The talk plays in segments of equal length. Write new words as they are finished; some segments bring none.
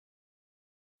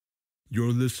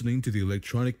You're listening to the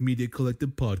Electronic Media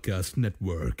Collective Podcast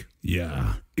Network.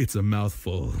 Yeah, it's a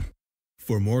mouthful.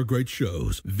 For more great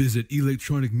shows, visit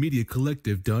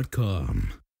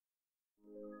electronicmediacollective.com.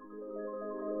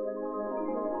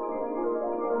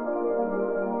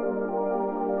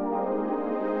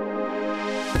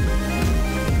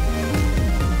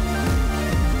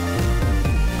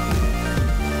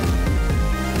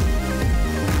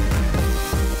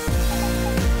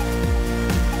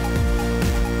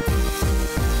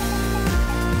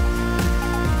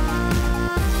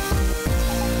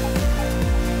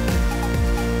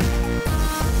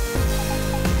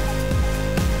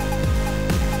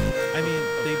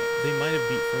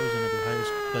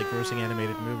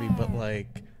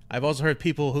 I've also heard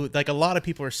people who, like, a lot of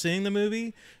people are seeing the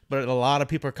movie, but a lot of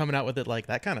people are coming out with it like,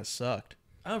 that kind of sucked.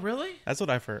 Oh, really? That's what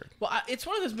I've heard. Well, it's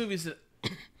one of those movies that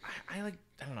I like,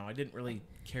 I don't know, I didn't really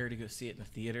care to go see it in the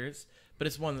theaters, but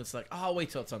it's one that's like, oh, I'll wait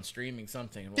till it's on streaming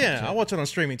something. And yeah, I'll watch it on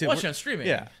streaming too. Watch it on streaming.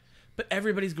 Yeah. But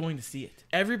everybody's going to see it.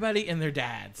 Everybody and their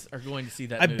dads are going to see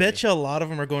that movie. I bet you a lot of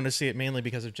them are going to see it mainly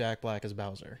because of Jack Black as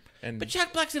Bowser. But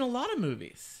Jack Black's in a lot of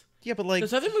movies. Yeah, but like...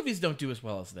 Those other movies don't do as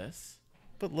well as this.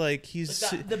 But like he's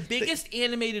the biggest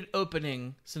animated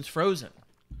opening since Frozen.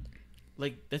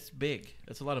 Like that's big.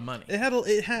 That's a lot of money. It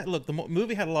had look, the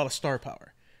movie had a lot of star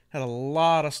power. Had a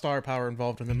lot of star power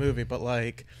involved in the movie, but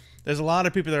like there's a lot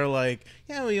of people that are like,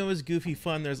 yeah, well, it was goofy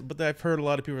fun. But I've heard a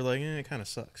lot of people are like, it kind of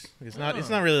sucks. Like,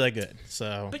 it's not really that good.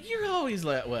 So. But you're always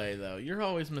that way though. You're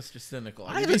always Mr. Cynical.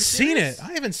 I haven't seen it.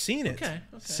 Okay.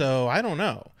 So I don't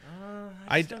know.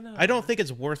 I don't think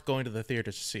it's worth going to the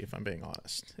theater to see, if I'm being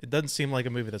honest. It doesn't seem like a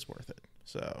movie that's worth it.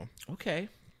 So okay,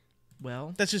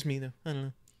 well, that's just me though. I don't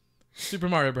know. Super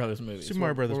Mario Brothers movie. Super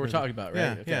Mario Brothers. What we're talking about,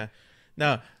 right? Yeah,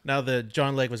 yeah. Now the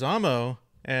John Leguizamo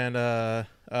and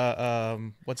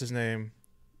what's his name,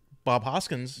 Bob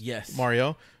Hoskins. Yes.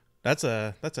 Mario. That's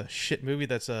a shit movie.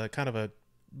 That's a kind of a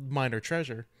minor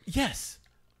treasure. Yes.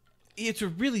 It's a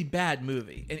really bad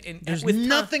movie, and there's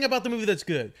nothing about the movie that's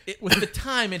good. With the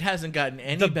time, it hasn't gotten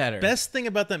any better. The best thing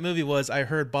about that movie was I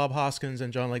heard Bob Hoskins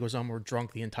and John Leguizamo were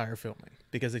drunk the entire filming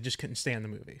because they just couldn't stand the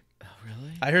movie. Oh,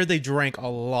 really? I heard they drank a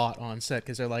lot on set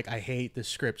because they're like, I hate this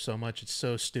script so much. It's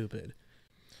so stupid.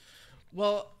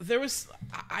 Well, there was...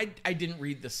 I didn't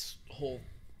read this whole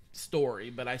story,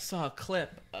 but I saw a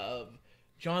clip of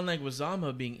John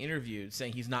Leguizamo being interviewed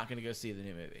saying he's not going to go see the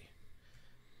new movie.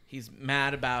 He's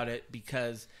mad about it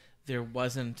because there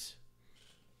wasn't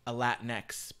a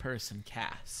Latinx person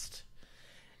cast,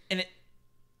 and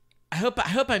I hope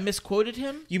I misquoted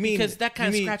him. Because that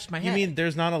kind of scratched my head. You mean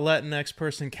there's not a Latinx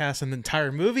person cast in the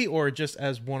entire movie, or just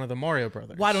as one of the Mario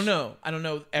brothers? Well, I don't know. I don't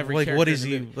know every like character. What is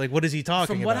he like? What is he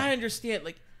talking From about? what I understand,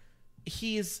 like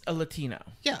he's a Latino.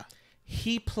 Yeah.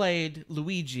 He played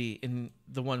Luigi in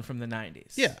the one from the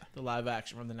 90s. Yeah. The live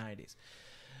action from the 90s.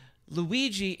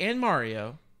 Luigi and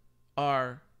Mario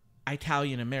are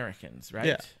Italian Americans,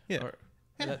 right? Yeah.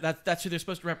 That's who they're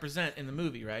supposed to represent in the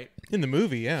movie, right? In the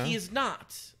movie, yeah. He is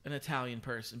not an Italian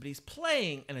person, but he's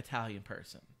playing an Italian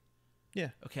person.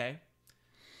 Yeah. Okay.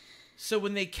 So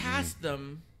when they cast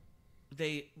them,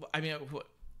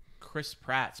 Chris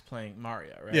Pratt's playing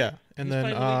Mario, right? Yeah, and He's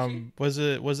then was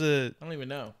it? I don't even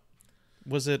know.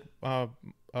 Was it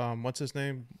what's his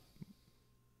name?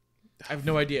 I have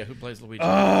no idea who plays Luigi.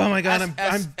 Oh my god!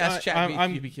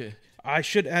 I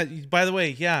should add, by the way,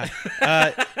 yeah.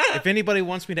 If anybody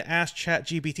wants me to ask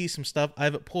ChatGPT some stuff, I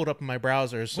have it pulled up in my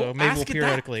browser, so maybe we'll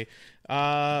periodically.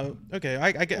 Okay,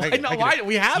 Why do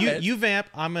we have it? You vamp.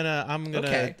 I'm gonna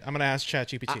ask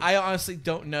ChatGPT. I honestly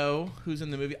don't know who's in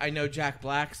the movie. I know Jack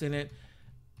Black's in it.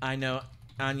 I know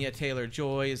Anya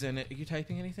Taylor-Joy is in it. Are you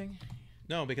typing anything?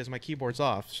 No, because my keyboard's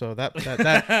off. So that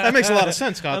makes a lot of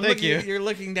sense, Scott. Thank you. You're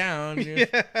looking down. Yeah.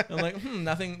 I'm like,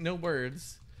 nothing, no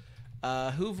words.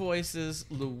 Who voices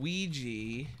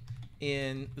Luigi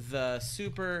in the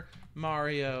Super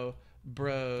Mario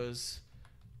Bros.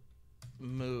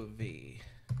 Movie?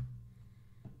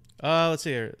 Let's see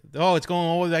here. Oh, it's going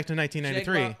all the way back to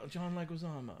 1993. John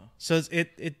Leguizamo. So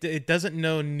it doesn't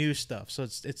know new stuff. So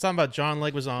it's talking about John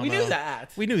Leguizamo. We knew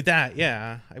that. We knew that.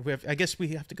 Yeah. I guess we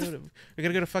have to go to. We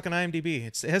gotta go to fucking IMDb.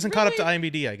 It hasn't caught up to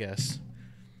IMDb, I guess.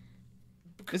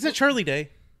 Isn't it Charlie Day?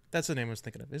 That's the name I was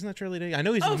thinking of. Isn't that Charlie Day? I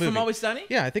know he's in the movie. From Always Sunny?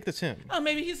 Yeah, I think that's him. Oh,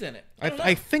 maybe he's in it.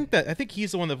 I think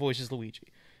he's the one that voices Luigi.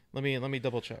 Let me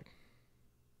double check.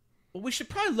 Well, we should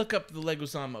probably look up the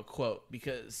Leguizamo quote,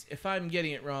 because if I'm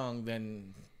getting it wrong,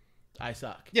 then I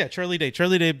suck. Yeah, Charlie Day.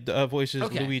 Charlie Day voices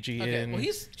Luigi. Okay. Well,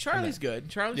 Charlie's good.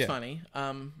 Charlie's funny.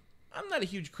 I'm not a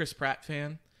huge Chris Pratt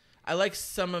fan. I like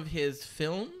some of his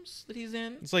films that he's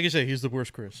in. It's like you say, he's the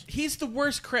worst Chris. He's the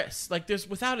worst Chris. Like, there's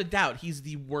without a doubt, he's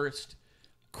the worst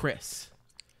Chris.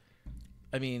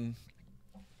 I mean,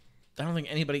 I don't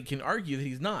think anybody can argue that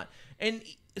he's not. And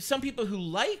some people who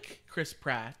like Chris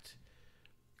Pratt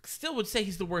still would say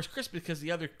he's the worst Chris because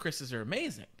the other Chris's are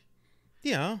amazing.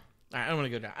 Yeah. All right, I don't want to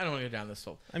go down. I don't want to go down this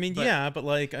hole. I mean, but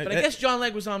like, I guess John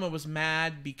Leguizamo was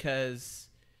mad because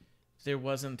there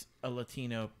wasn't a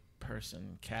Latino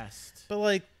person cast.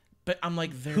 But I'm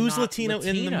like, who's Latino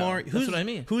in the Mario? That's what I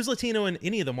mean. Who's Latino in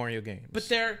any of the Mario games? But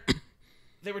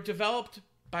they were developed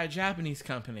by a Japanese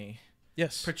company.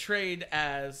 Yes. Portrayed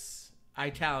as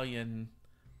Italian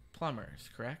plumbers,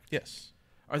 correct? Yes.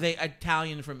 Are they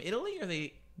Italian from Italy or are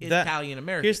they Italian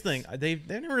American? Here's the thing. They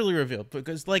never really revealed.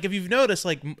 Because, like, if you've noticed,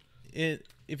 like,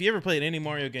 if you ever played any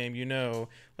Mario game, you know,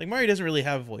 like, Mario doesn't really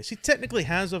have a voice. He technically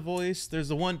has a voice.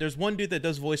 There's one dude that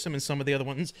does voice him, and some of the other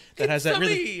ones that has that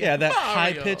really, that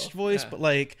high-pitched voice. But,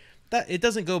 like, that it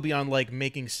doesn't go beyond, like,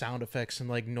 making sound effects and,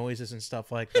 like, noises and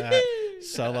stuff like that.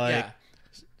 So, like... Yeah.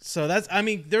 So that's, I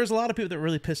mean, there's a lot of people that were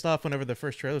really pissed off whenever the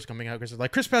first trailer's coming out because they're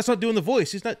like, Chris Pratt's not doing the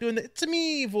voice. He's not doing the "it's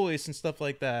me" voice and stuff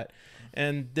like that.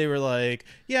 And they were like,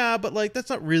 yeah, but like, that's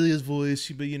not really his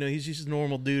voice. But, you know, he's just a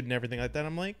normal dude and everything like that.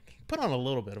 I'm like, put on a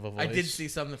little bit of a voice. I did see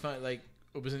something funny. Like,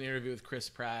 it was an interview with Chris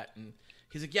Pratt. And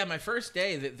he's like, yeah, my first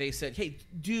day that they said, hey,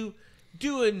 do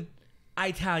an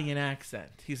Italian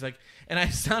accent. He's like, and I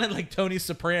sounded like Tony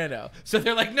Soprano. So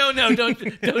they're like, no, don't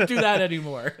do that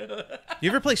anymore. You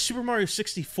ever play Super Mario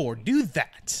 64? Do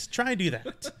that. Try and do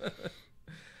that.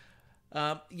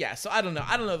 Yeah, so I don't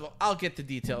know. I'll get the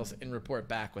details and report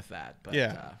back with that. But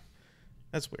yeah,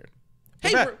 that's weird.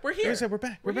 Hey, we're here. Like I said, we're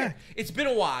back. We're back. It's been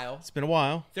a while. It's been a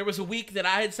while. There was a week that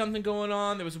I had something going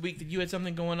on. There was a week that you had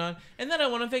something going on. And then I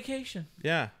went on vacation.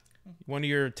 Yeah. One of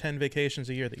your 10 vacations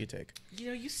a year that you take. You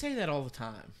know, you say that all the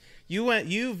time.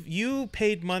 You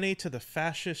paid money to the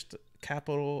fascist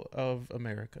capital of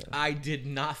America. I did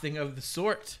nothing of the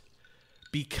sort.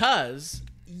 Because,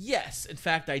 yes, in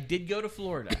fact, I did go to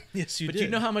Florida. Yes, you did. But you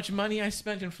know how much money I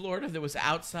spent in Florida that was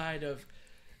outside of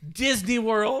Disney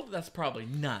World? That's probably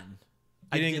none.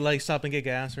 You didn't like stop and get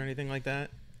gas or anything like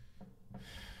that?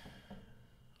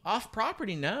 Off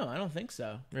property? No, I don't think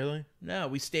so. Really? No,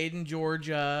 we stayed in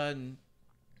Georgia, and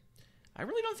I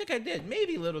really don't think I did.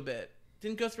 Maybe a little bit.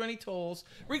 Didn't go through any tolls.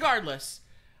 Regardless,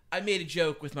 I made a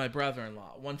joke with my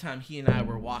brother-in-law. One time he and I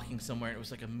were walking somewhere, and it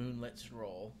was like a moonlit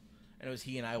stroll. And it was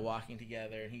he and I walking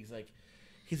together, and he's like,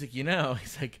 you know,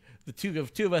 he's like, the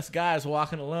two of us guys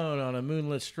walking alone on a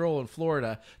moonlit stroll in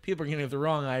Florida, people are going to have the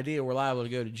wrong idea. We're liable to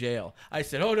go to jail. I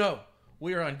said, oh, no.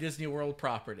 We are on Disney World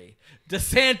property.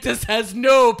 DeSantis has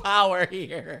no power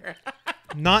here.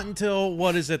 Not until,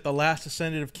 what is it, the last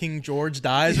descendant of King George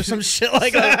dies or some shit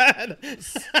like that?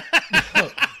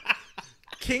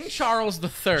 King Charles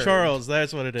III. Charles,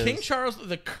 that's what it is. King Charles,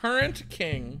 the current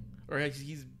king, or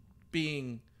he's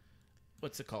being,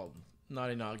 what's it called? Not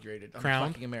inaugurated. I'm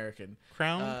Crowned? fucking American.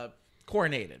 Crowned?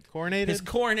 Coronated. Coronated? His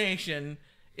coronation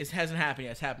hasn't happened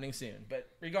yet. It's happening soon. But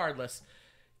regardless,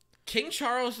 King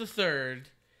Charles III,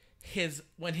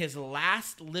 when his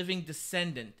last living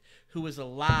descendant who was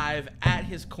alive at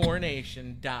his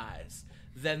coronation dies,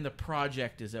 then the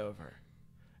project is over.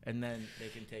 And then they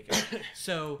can take it.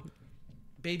 So,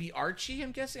 baby Archie,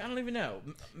 I'm guessing? I don't even know.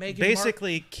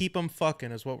 Basically, keep him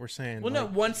fucking is what we're saying. Well, no,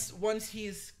 once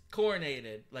he's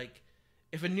coronated, like,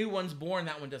 if a new one's born,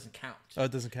 that one doesn't count. Oh,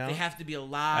 it doesn't count? They have to be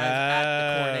alive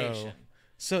at the coronation.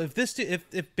 So if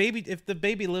the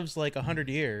baby lives like 100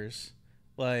 years,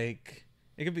 like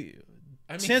it could be,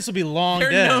 chance will be long they're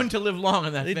dead. known to live long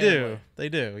in that family. They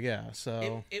do, yeah.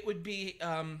 So it would be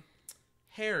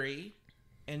Harry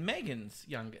and Meghan's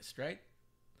youngest, right?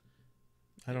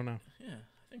 I don't know. Yeah,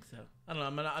 I think so. I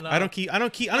don't know. I don't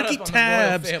keep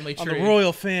tabs on the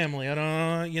royal family. I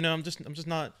don't. You know, I'm just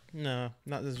not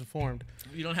as informed.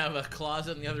 You don't have a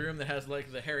closet in the other room that has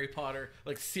like the Harry Potter,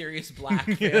 like Sirius Black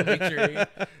family tree.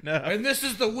 No. And this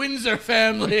is the Windsor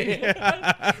family.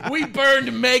 We burned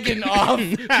Meghan off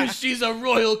because she's a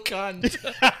royal cunt.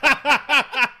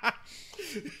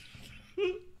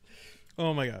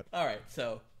 Oh my god. All right,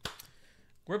 so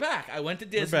we're back. I went to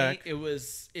Disney. It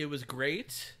was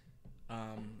great.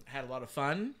 Had a lot of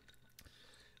fun.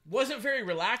 Wasn't very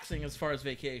relaxing as far as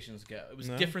vacations go. It was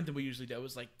different than we usually do. It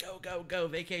was like, go,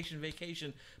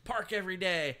 vacation, park every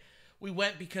day. We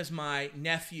went because my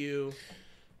nephew,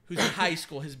 who's in high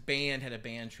school, his band had a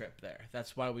band trip there.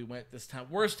 That's why we went this time.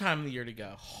 Worst time of the year to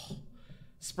go.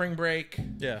 Spring break.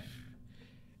 Yeah.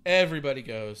 Everybody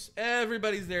goes.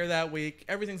 Everybody's there that week.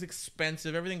 Everything's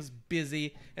expensive. Everything's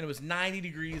busy. And it was 90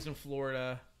 degrees in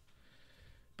Florida.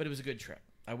 But it was a good trip.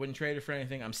 I wouldn't trade it for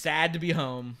anything. I'm sad to be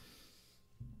home.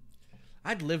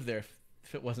 I'd live there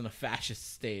if it wasn't a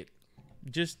fascist state.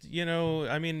 just,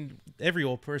 I mean, every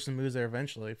old person moves there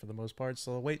eventually for the most part.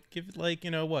 So wait, give it like,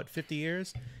 50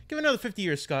 years? Give it another 50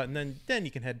 years, Scott, and then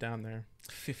you can head down there.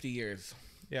 50 years.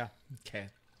 Yeah. Okay.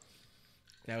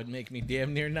 That would make me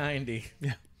damn near 90.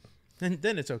 Yeah.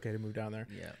 Then it's okay to move down there.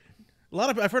 Yeah.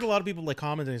 I've heard a lot of people like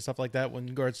commenting and stuff like that when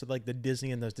regards to like the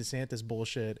Disney and the DeSantis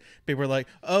bullshit. People are like,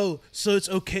 "Oh, so it's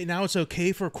okay now? It's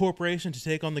okay for a corporation to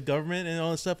take on the government and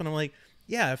all this stuff." And I'm like,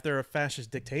 "Yeah, if they're a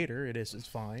fascist dictator, it's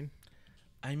fine."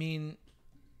 I mean,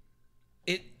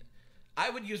 I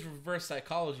would use reverse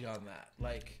psychology on that.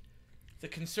 Like, the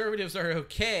conservatives are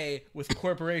okay with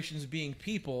corporations being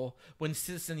people when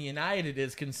Citizen United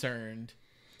is concerned.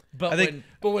 But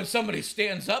when somebody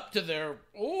stands up to their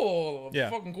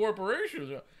fucking corporations,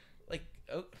 like,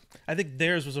 I think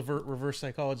theirs was a reverse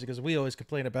psychology because we always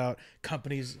complain about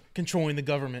companies controlling the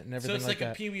government and everything. So it's like like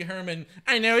that. a Pee Wee Herman.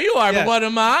 I know you are, but what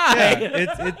am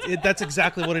I? Yeah, that's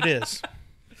exactly what it is.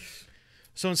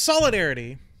 So in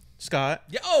solidarity, Scott.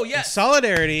 Yeah. Oh yes. In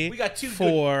solidarity. We got two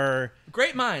for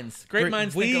great minds. Great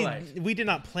minds think alike. We did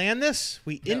not plan this.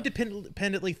 We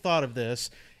independently thought of this.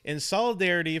 In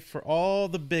solidarity for all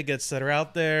the bigots that are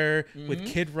out there with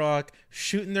Kid Rock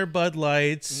shooting their Bud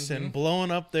Lights and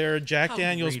blowing up their Jack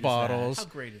Daniels bottles. How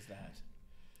great is that?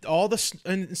 All the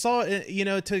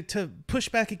to push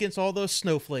back against all those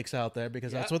snowflakes out there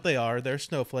because that's what they are. They're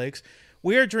snowflakes.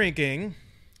 We are drinking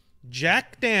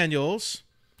Jack Daniels.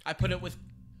 I put it with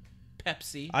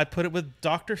Pepsi. I put it with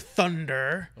Dr.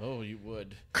 Thunder. Oh, you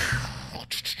would.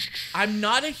 I'm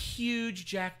not a huge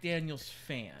Jack Daniels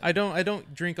fan. I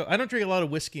don't drink a lot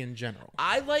of whiskey in general.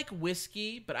 I like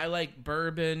whiskey, but I like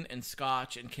bourbon and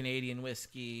scotch and Canadian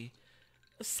whiskey.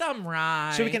 Some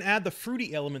rye. So we can add the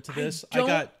fruity element to this. I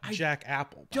got Jack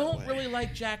Apple. Don't really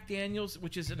like Jack Daniels,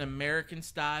 which is an American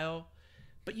style,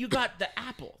 but you got the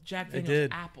apple. Jack Daniels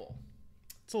apple.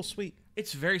 It's a little sweet.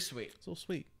 It's very sweet. It's a little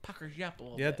sweet. Puckers you up a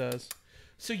little bit. Yeah, it does.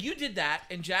 So you did that,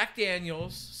 and Jack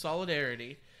Daniels,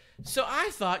 solidarity. So I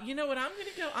thought, you know what? I'm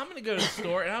gonna go to the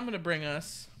store, and I'm gonna bring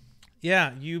us.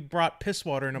 Yeah, you brought piss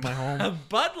water into my home. A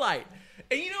Bud Light,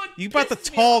 and you know what? You brought the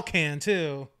tall can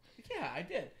too. Yeah, I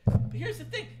did. But here's the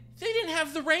thing: they didn't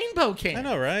have the rainbow can. I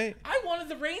know, right? I wanted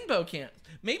the rainbow can.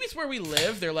 Maybe it's where we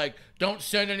live. They're like, don't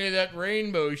send any of that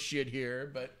rainbow shit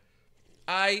here. But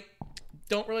I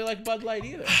don't really like Bud Light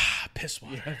either. Piss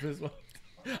water. Yeah, piss water.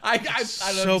 I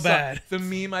so bad. The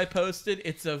meme I posted,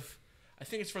 I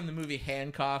think it's from the movie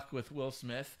Hancock with Will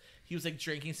Smith. He was like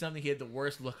drinking something. He had the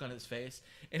worst look on his face.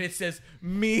 And it says,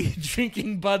 me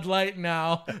drinking Bud Light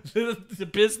now to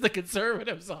piss the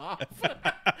conservatives off.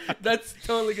 That's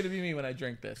totally going to be me when I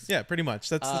drink this. Yeah, pretty much.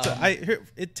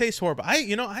 It tastes horrible.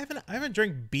 I haven't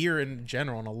drank beer in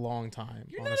general in a long time.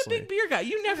 You're honestly. not a big beer guy.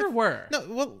 You never were. No,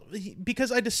 well, because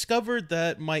I discovered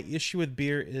that my issue with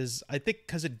beer is, I think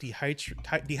because it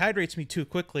dehydrates me too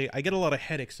quickly, I get a lot of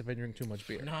headaches if I drink too much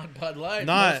beer. Not Bud Light,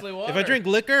 Not, mostly water. If I drink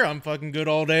liquor, I'm fucking good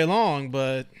all day long,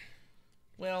 but...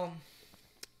 Well,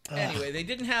 anyway, they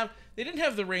didn't have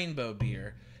the rainbow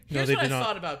beer. Here's what I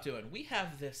thought about doing. We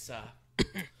have this...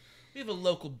 we have a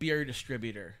local beer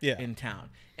distributor in town,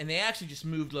 and they actually just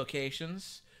moved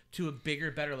locations to a bigger,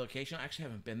 better location. I actually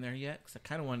haven't been there yet because I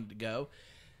kind of wanted to go.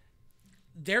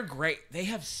 They're great. They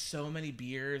have so many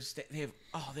beers. They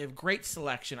have great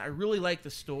selection. I really like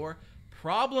the store.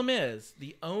 Problem is,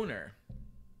 the owner,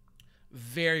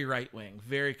 very right-wing,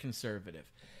 very conservative.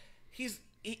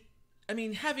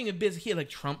 Having a business, he had like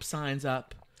Trump signs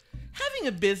up. Having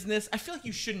a business, I feel like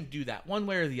you shouldn't do that one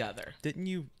way or the other. Didn't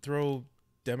you throw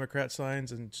Democrat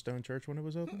signs in Stone Church when it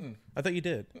was open? I thought you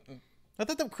did. I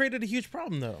thought that created a huge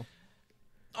problem, though.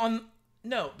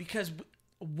 No, because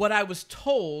what I was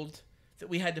told that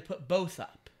we had to put both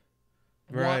up.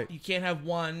 Right. You can't have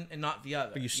one and not the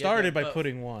other. But you started by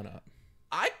putting one up.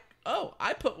 I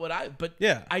put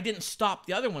I didn't stop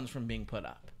the other ones from being put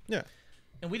up. Yeah.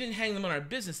 And we didn't hang them on our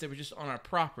business. They were just on our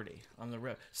property, on the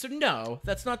road. So, no,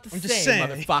 that's not the I'm same,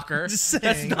 motherfucker.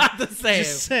 That's not the same.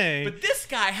 Just saying. But this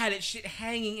guy had it shit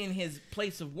hanging in his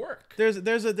place of work. There's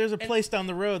a place down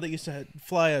the road that used to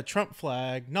fly a Trump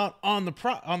flag, not on the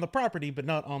property, but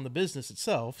not on the business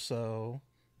itself, so...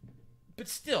 But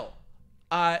still,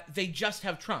 they just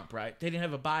have Trump, right? They didn't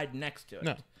have a Biden next to it.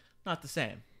 No. Not the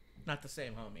same. Not the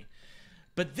same, homie.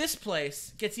 But this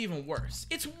place gets even worse.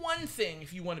 It's one thing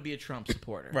if you want to be a Trump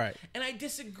supporter. Right. And I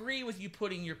disagree with you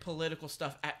putting your political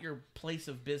stuff at your place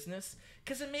of business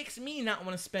because it makes me not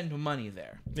want to spend money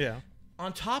there. Yeah.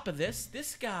 On top of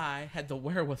this guy had the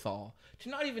wherewithal to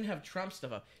not even have Trump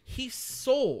stuff up. He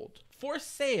sold, for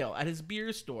sale at his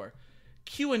beer store,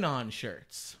 QAnon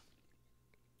shirts.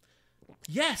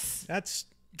 Yes. That's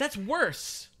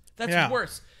worse. That's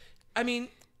worse. I mean...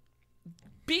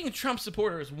 being a Trump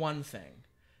supporter is one thing.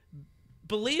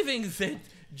 Believing that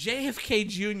JFK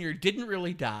Jr. didn't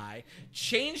really die,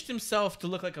 changed himself to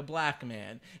look like a black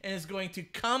man, and is going to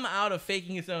come out of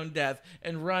faking his own death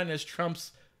and run as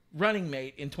Trump's running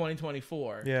mate in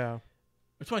 2024. Yeah. Or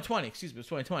 2020, excuse me, it was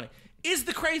 2020. Is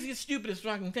the craziest, stupidest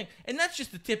fucking thing. And that's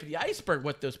just the tip of the iceberg,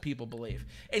 what those people believe.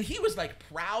 And he was, like,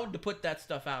 proud to put that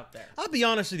stuff out there. I'll be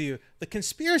honest with you. The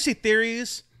conspiracy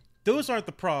theories, those aren't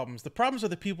the problems. The problems are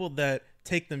the people that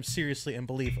take them seriously and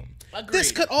believe them. Agreed.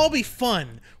 This could all be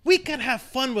fun. We can have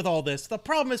fun with all this. The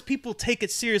problem is people take it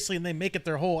seriously and they make it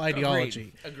their whole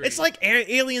ideology. Agreed. It's like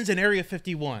aliens in Area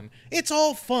 51. It's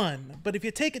all fun, but if you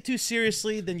take it too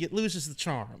seriously, then it loses the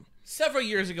charm. Several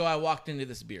years ago, I walked into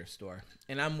this beer store,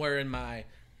 and I'm wearing my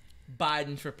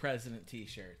Biden for President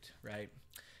t-shirt, right?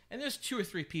 And there's 2 or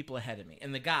 3 people ahead of me,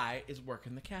 and the guy is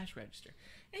working the cash register.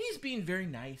 And he's being very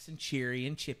nice and cheery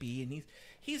and chippy, and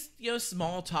he's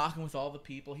small talking with all the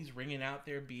people. He's ringing out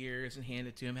their beers and hand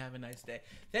it to him, have a nice day.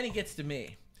 Then he gets to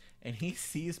me, and he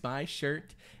sees my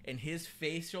shirt, and his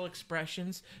facial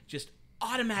expressions just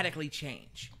automatically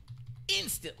change.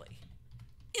 Instantly.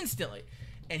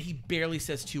 And he barely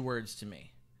says 2 words to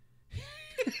me.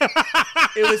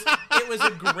 It was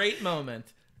a great moment.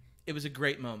 It was a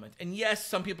great moment. And yes,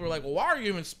 some people are like, well, why are you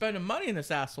even spending money in this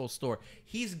asshole store?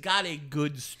 He's got a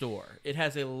good store. It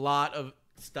has a lot of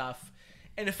stuff.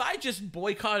 And if I just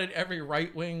boycotted every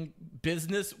right-wing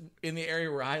business in the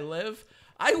area where I live,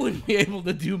 I wouldn't be able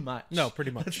to do much. No,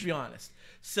 pretty much. Let's be honest.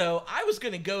 So I was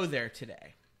going to go there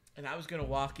today. And I was going to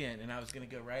walk in, and I was going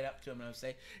to go right up to him, and I would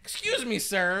say, excuse me,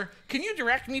 sir, can you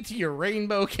direct me to your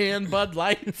rainbow can Bud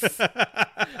Lights?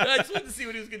 I just wanted to see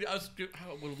what he was going to do.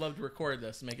 I would love to record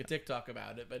this and make a TikTok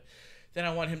about it, but then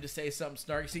I want him to say something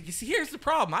snarky. So you see, here's the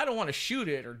problem. I don't want to shoot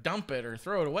it or dump it or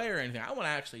throw it away or anything. I want to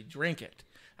actually drink it.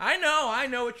 I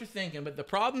know what you're thinking, but the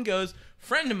problem goes,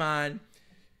 friend of mine,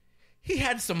 he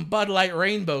had some Bud Light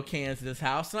rainbow cans at his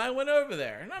house, and I went over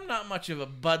there. And I'm not much of a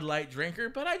Bud Light drinker,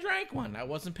 but I drank one. I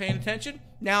wasn't paying attention.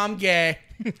 Now I'm gay.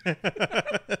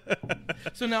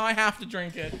 So now I have to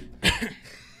drink it.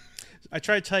 I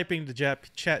tried typing to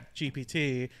Chat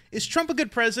GPT, is Trump a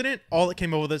good president? All that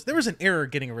came over with there was an error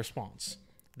getting a response.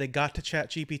 They got to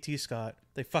Chat GPT, Scott.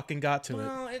 They fucking got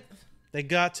to it. They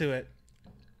got to it.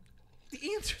 The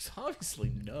answer's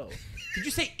obviously no. Did you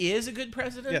say is a good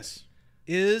president? Yes.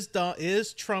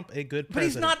 Is Trump a good president? But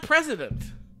he's not president.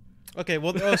 Okay,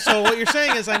 well, so what you're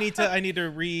saying is I need to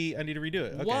redo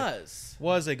it. Okay.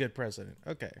 Was a good president.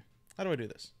 Okay. How do I do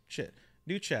this? Shit.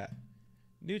 New chat.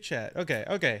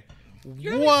 Okay.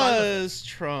 Was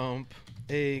Trump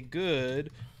a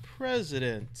good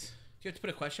president? Do you have to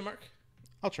put a question mark?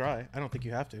 I'll try. I don't think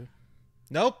you have to.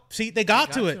 Nope. See, they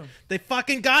got to it. They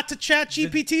fucking got to Chat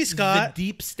GPT, Scott. The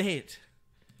deep state.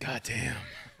 Goddamn.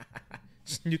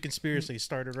 New conspiracy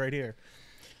started right here.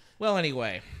 Well,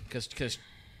 anyway, because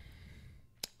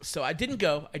so I didn't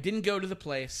go to the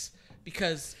place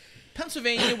because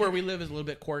Pennsylvania, where we live, is a little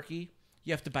bit quirky.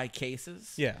 You have to buy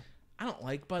cases. Yeah. I don't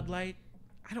like Bud Light.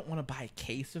 I don't want to buy a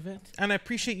case of it. And I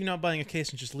appreciate you not buying a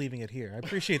case and just leaving it here. I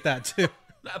appreciate that too.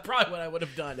 That's probably what I would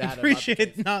have done. I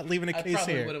appreciate not leaving a case here. I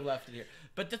probably would have left it here.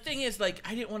 But the thing is, like,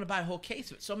 I didn't want to buy a whole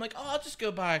case of it. So I'm like, I'll just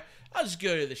go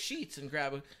to the Sheets and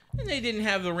grab it. And they didn't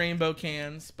have the rainbow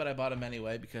cans, but I bought them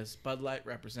anyway because Bud Light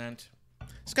represent.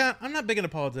 Scott, I'm not big into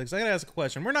politics. I gotta ask a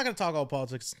question. We're not gonna talk all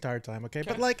politics the entire time, okay?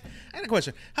 But like, I got a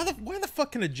question. Why the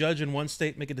fuck can a judge in one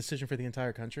state make a decision for the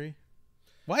entire country?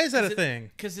 Why is that a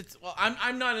thing? Because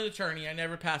I'm not an attorney. I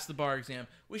never passed the bar exam.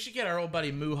 We should get our old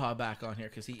buddy Muha back on here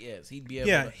because he is. He'd be able.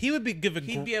 Yeah, to, he would be given.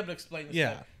 He'd be able to explain this. Yeah.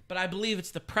 Better. But I believe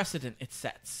it's the precedent it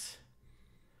sets.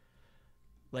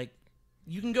 Like,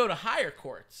 you can go to higher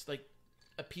courts, like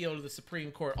appeal to the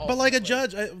Supreme Court. But like a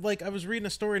judge, I was reading a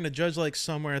story, and a judge like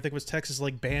somewhere, I think it was Texas,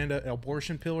 like banned an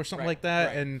abortion pill or something like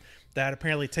that, and that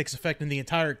apparently takes effect in the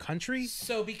entire country.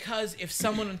 So because if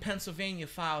someone in Pennsylvania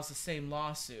files the same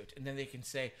lawsuit, and then they can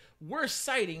say, we're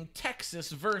citing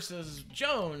Texas versus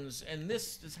Jones, and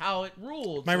this is how it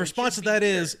ruled. My response to that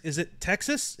is it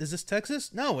Texas? Is this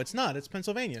Texas? No, it's not. It's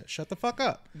Pennsylvania. Shut the fuck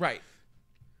up. Right.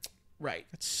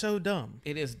 It's so dumb.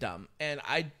 It is dumb. And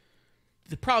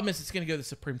the problem is it's going to go to the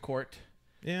Supreme Court.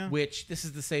 Yeah. Which, this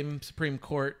is the same Supreme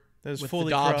Court with the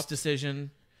Dobbs decision.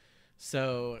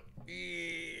 So...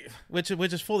 Which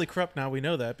is fully corrupt now. We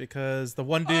know that because the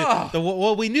one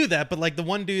dude, we knew that, but like the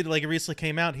one dude, like it recently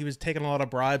came out, he was taking a lot of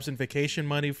bribes and vacation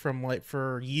money from like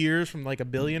for years from like a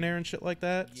billionaire and shit like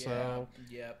that. Yeah. So,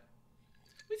 yep.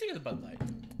 What do you think of the Bud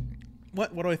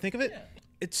Light? What do I think of it? Yeah.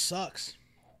 It sucks.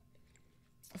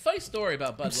 A funny story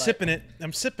about Bud Light.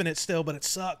 I'm sipping it still, but it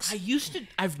sucks.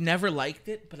 I've never liked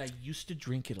it, but I used to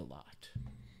drink it a lot.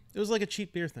 It was like a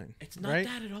cheap beer thing. It's not right?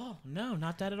 that at all. No,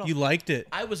 not that at all. You liked it.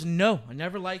 I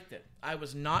never liked it. I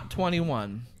was not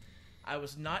 21. I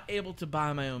was not able to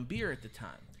buy my own beer at the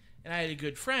time. And I had a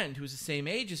good friend who was the same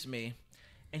age as me,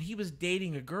 and he was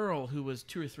dating a girl who was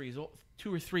 2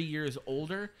 or 3 years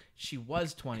older. She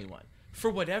was 21. For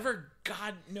whatever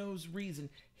God knows reason,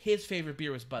 his favorite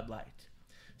beer was Bud Light.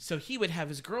 So he would have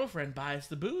his girlfriend buy us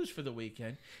the booze for the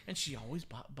weekend, and she always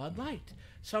bought Bud Light.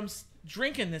 So I'm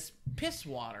drinking this piss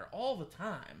water all the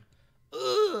time.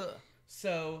 Ugh.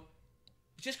 So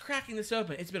just cracking this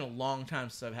open, it's been a long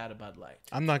time since I've had a Bud Light.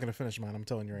 I'm not gonna finish mine. I'm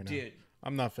telling you right now. Dude.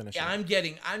 I'm not finishing. Yeah, I'm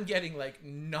getting like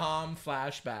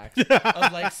flashbacks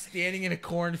of like standing in a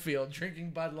cornfield drinking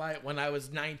Bud Light when I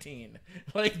was 19.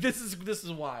 Like this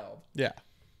is wild. Yeah.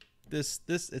 This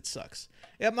it sucks.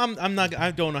 Yeah, I'm not.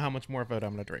 I don't know how much more of it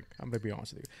I'm gonna drink. I'm gonna be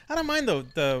honest with you. I don't mind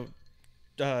the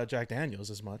Jack Daniels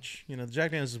as much. You know, the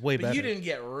Jack Daniels is way better. You didn't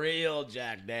get real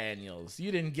Jack Daniels.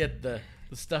 You didn't get the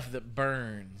stuff that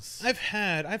burns. I've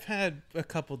had a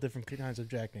couple different kinds of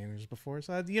Jack Daniels before.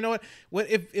 So you know what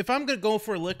if I'm gonna go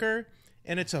for liquor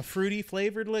and it's a fruity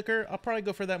flavored liquor, I'll probably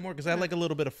go for that more because I like a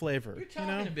little bit of flavor. You're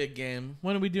talking a big game.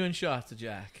 When are we doing shots of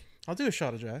Jack? I'll do a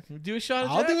shot of Jack. Do a shot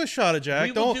of Jack? I'll do a shot of Jack.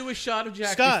 We will do a shot of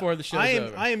Jack Scott, before the show's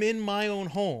over. I am in my own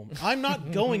home. I'm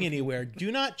not going anywhere.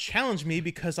 Do not challenge me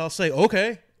because I'll say,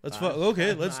 okay, let's do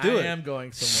it. I am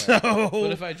going somewhere. So,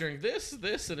 but if I drink this,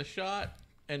 and a shot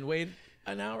and wait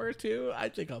an hour or two, I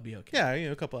think I'll be okay.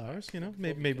 yeah, a couple hours.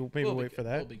 Maybe wait for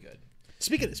that. We'll be good.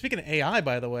 Speaking of AI,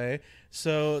 by the way,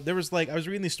 so there was I was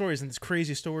reading these stories and these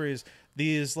crazy stories.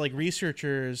 These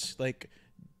researchers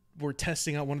were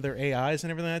testing out one of their AIs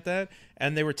and everything like that,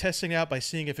 and they were testing it out by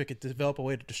seeing if it could develop a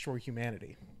way to destroy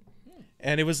humanity.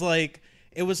 And it was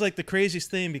the craziest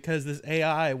thing because this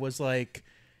AI was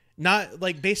not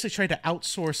basically trying to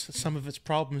outsource some of its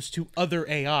problems to other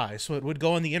AI. So it would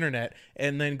go on the internet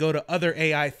and then go to other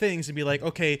AI things and be like,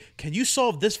 okay, can you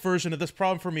solve this version of this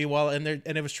problem for me? And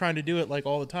it was trying to do it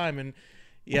all the time. And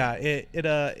yeah,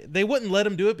 they wouldn't let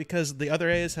him do it because the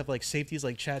other AIs have safeties,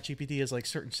 like ChatGPT has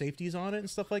certain safeties on it and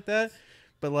stuff like that.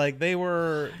 But they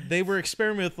were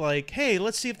experimenting with hey,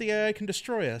 let's see if the AI can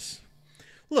destroy us.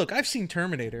 Look, I've seen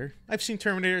Terminator. I've seen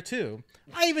Terminator 2.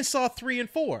 I even saw 3 and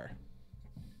 4.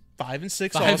 5 and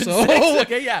 6 also. And 6?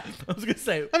 Okay, yeah. I was gonna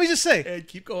say. Let me just say,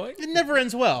 keep going. It never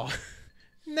ends well.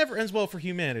 Never ends well for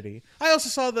humanity. I also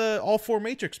saw all 4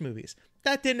 Matrix movies.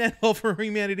 That didn't end well for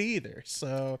humanity either.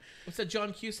 So what's that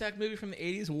John Cusack movie from the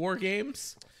 80s, War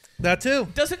Games? That too.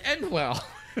 Doesn't end well.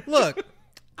 Look,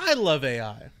 I love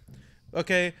AI.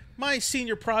 Okay, my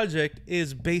senior project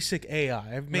is basic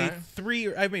AI. I've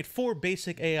made 4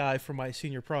 basic AI for my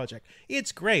senior project.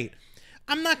 It's great.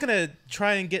 I'm not gonna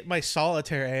try and get my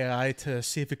solitaire AI to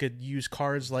see if it could use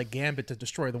cards like Gambit to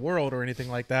destroy the world or anything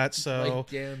like that. So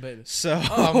like Gambit. So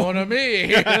one of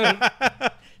me.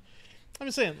 I'm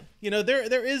just saying,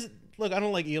 there is. Look, I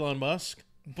don't like Elon Musk,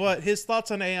 but his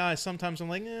thoughts on AI sometimes I'm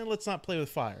like, let's not play with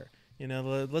fire.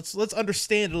 Let's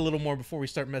understand it a little more before we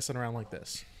start messing around like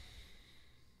this.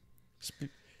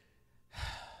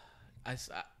 I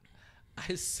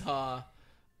saw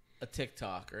a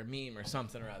TikTok or a meme or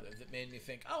something or other that made me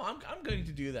think, oh, I'm going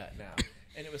to do that now.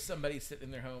 And it was somebody sitting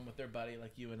in their home with their buddy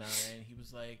like you and I, and he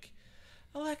was like,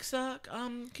 Alexa,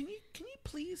 can you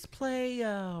please play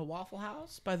Waffle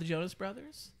House by the Jonas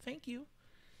Brothers? Thank you.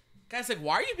 Guy's like,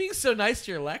 why are you being so nice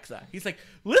to your Alexa? He's like,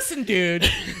 listen, dude,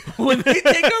 when they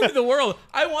take over the world,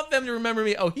 I want them to remember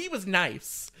me. Oh, he was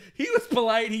nice. He was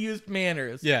polite. He used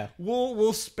manners. Yeah.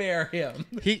 We'll spare him.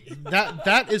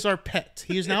 That is our pet.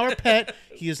 He is now our pet.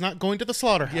 He is not going to the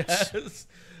slaughterhouse. Yes.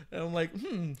 And I'm like,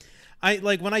 I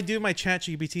when I do my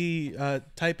ChatGPT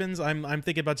type-ins, I'm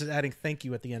thinking about just adding thank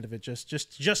you at the end of it,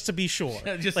 just to be sure.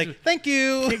 Thank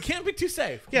you. It can't be too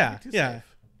safe. Yeah.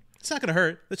 It's not gonna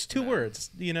hurt. That's 2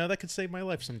 words. That could save my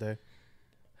life someday.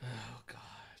 Oh God.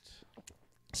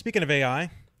 Speaking of AI.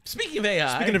 That's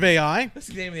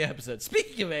the name of the episode.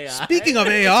 Speaking of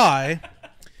AI.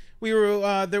 We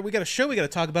were there. We got a show we got to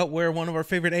talk about where one of our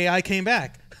favorite AI came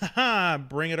back. Haha,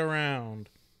 bring it around.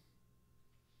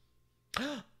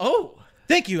 Oh,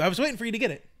 thank you. I was waiting for you to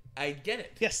get it. I get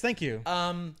it. Yes, thank you.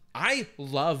 I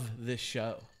love this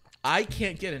show. I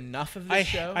can't get enough of this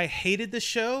show. I hated this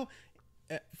show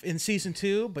in season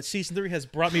 2, but season 3 has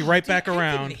brought me right back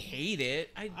around. I didn't hate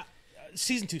it.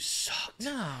 Season 2 sucked.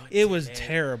 No, it was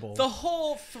terrible. The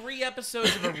whole 3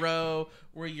 episodes in a row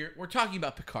where we're talking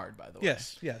about Picard, by the way.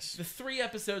 Yes. The 3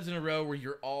 episodes in a row where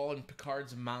you're all in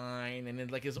Picard's mind and then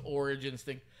his origins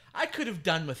thing. I could have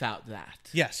done without that.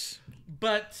 Yes.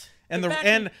 But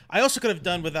and I also could have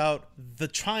done without the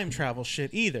time travel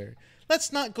shit either.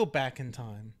 Let's not go back in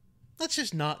time. Let's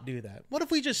just not do that. What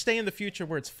if we just stay in the future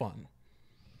where it's fun?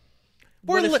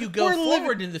 What if you go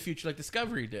forward in the future like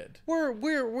Discovery did?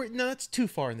 We're no, that's too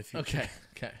far in the future.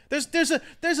 Okay.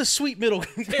 There's a sweet middle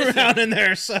ground in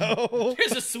there. So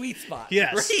There's a sweet spot.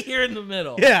 Yes. Right here in the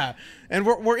middle. yeah, and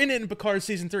we're in it in Picard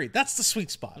season 3. That's the sweet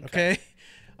spot. Okay.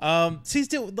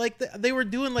 Season like they were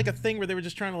doing like a thing where they were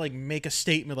just trying to like make a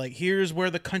statement like here's where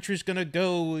the country's gonna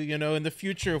go, you know, in the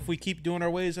future if we keep doing our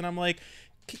ways. And I'm like,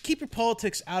 keep your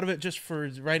politics out of it just for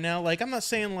right now. Like, I'm not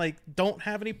saying like don't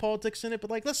have any politics in it, but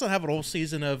like let's not have a whole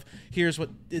season of here's what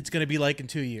it's gonna be like in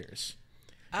 2 years.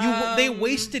 They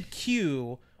wasted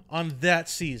Q on that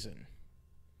season.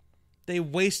 They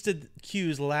wasted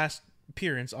Q's last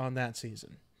appearance on that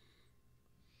season.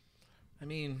 I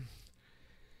mean,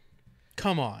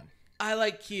 come on. I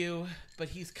like Q, but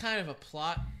he's kind of a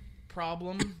plot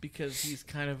problem because he's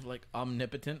kind of like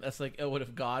omnipotent. That's like, oh, what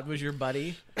if God was your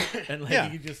buddy and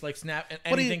like you could just like snap and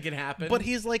anything can happen? But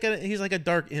he's like a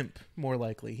dark imp, more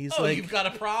likely. He's like, you've got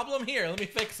a problem here. Let me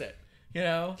fix it. You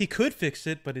know, he could fix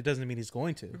it, but it doesn't mean he's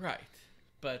going to. Right.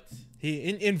 But he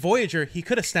in Voyager, he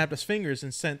could have snapped his fingers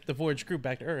and sent the Voyager crew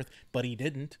back to Earth, but he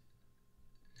didn't.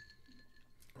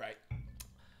 Right.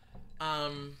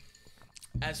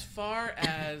 As far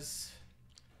as,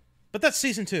 but that's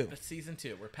season 2. That's season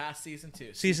 2. We're past season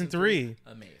 2. Season 3,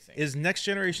 amazing. Is Next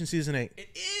Generation season 8.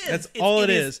 It is. That's all it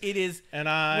is. It is, and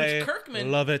I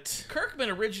love it. Kirkman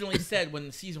originally said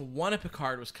when season 1 of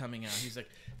Picard was coming out, he's like,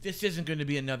 "This isn't going to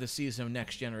be another season of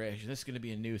Next Generation. This is going to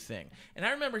be a new thing." And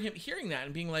I remember him hearing that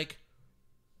and being like,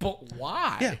 "But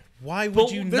why? Yeah, why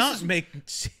would you not make?"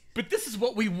 But this is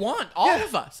what we want, all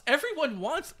of us. Everyone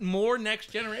wants more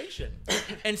Next Generation.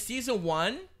 And season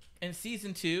 1 and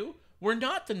season 2 were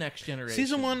not the Next Generation.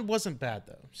 Season 1 wasn't bad,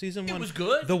 though. Season 1 was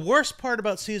good. The worst part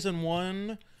about season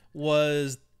 1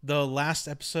 was the last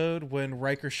episode when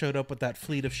Riker showed up with that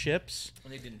fleet of ships.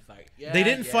 And they didn't fight. Yeah, they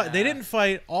didn't fight. They didn't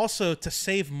fight. Also, to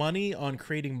save money on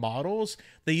creating models,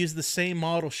 they used the same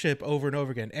model ship over and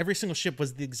over again. Every single ship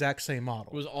was the exact same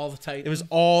model. It was all the Titan. It was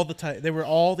all the Titan. They were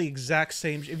all the exact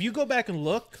same. If you go back and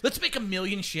look, let's make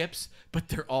 1,000,000 ships, but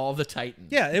they're all the Titan.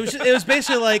 Yeah, it was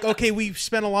basically like, okay, we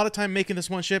spent a lot of time making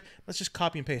this one ship. Let's just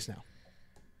copy and paste now.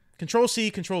 Control C,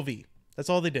 Control V.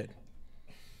 That's all they did.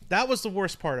 That was the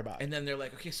worst part about it. And then they're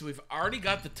like, okay, so we've already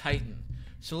got the Titan,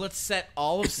 so let's set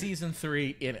all of season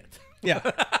 3 in it. Yeah,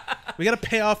 we got to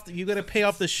pay off. You got to pay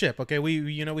off the ship. Okay,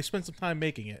 we spent some time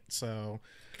making it, so.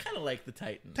 I kind of like the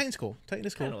Titan. Titan's cool. Titan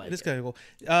is cool. Like it is kind of cool.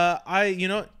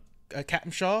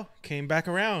 Captain Shaw came back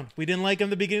around. We didn't like him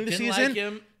at the beginning of the season. Didn't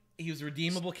like him. He was a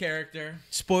redeemable character.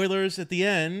 Spoilers at the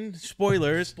end.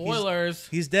 Spoilers.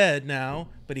 He's dead now,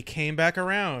 but he came back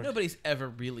around. Nobody's ever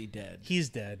really dead. He's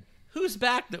dead. Who's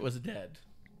back that was dead?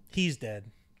 He's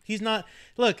dead. He's not.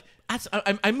 Look,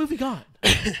 I'm moving on.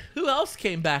 Who else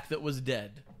came back that was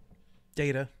dead?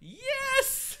 Data.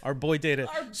 Yes, our boy Data.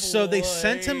 So they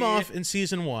sent him off in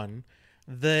season 1.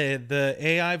 The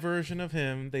AI version of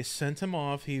him. They sent him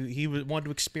off. He wanted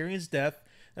to experience death.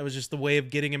 That was just the way of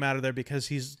getting him out of there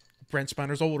because Brent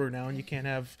Spiner's older now, and you can't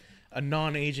have a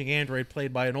non-aging android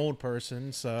played by an old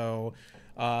person. So.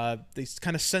 They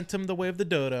kind of sent him the way of the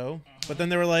dodo, but then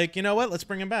they were like, you know what? Let's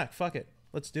bring him back. Fuck it.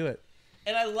 Let's do it.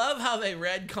 And I love how they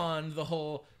retconned the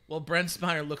whole, well, Brent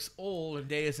Spiner looks old and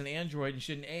Day is an android and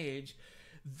shouldn't age.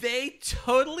 They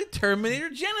totally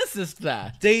Terminator Genesis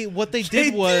that. What they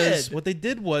did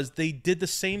was they did the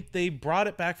same. They brought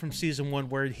it back from season 1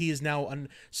 where he is now.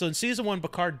 So in season 1,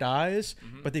 Picard dies,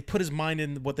 but they put his mind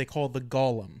in what they call the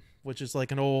Golem, which is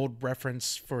like an old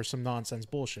reference for some nonsense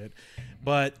bullshit.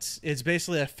 But it's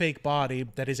basically a fake body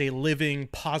that is a living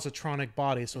positronic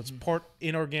body. So it's part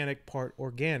inorganic, part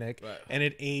organic, right. And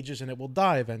it ages and it will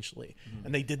die eventually.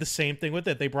 And they did the same thing with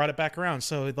it. They brought it back around.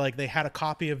 So like they had a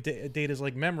copy of Data's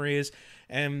like memories,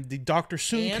 and the Dr.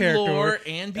 Soong character. Lore,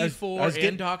 and before,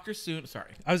 and Dr. Soong.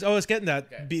 Sorry. I was getting that.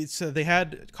 Okay. So they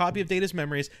had a copy of Data's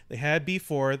memories. They had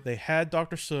B4. They had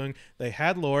Dr. Soong. They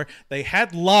had Lore. They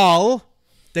had Lal.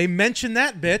 They mentioned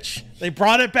that bitch. They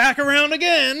brought it back around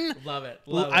again. Love it.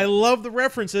 I love the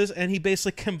references, and he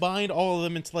basically combined all of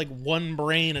them into like one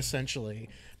brain, essentially.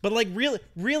 But like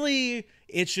really,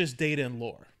 it's just Data and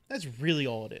Lore. That's really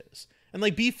all it is. And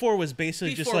like B4 was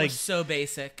basically just like was so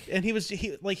basic. And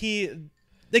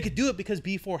they could do it because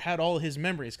B4 had all of his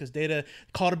memories, because Data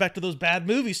called it back to those bad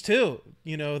movies too.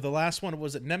 You know, the last one,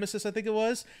 was it Nemesis? I think it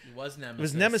was. It was Nemesis. It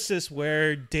was Nemesis,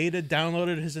 where Data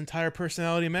downloaded his entire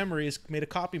personality memories, made a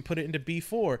copy, and put it into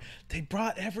B4. They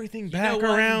brought everything back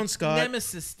around, Scott.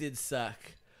 Nemesis did suck.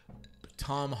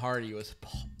 Tom Hardy was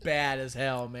bad as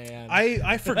hell, man.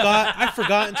 I forgot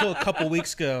until a couple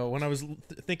weeks ago when I was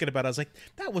thinking about it. I was like,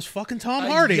 that was fucking Tom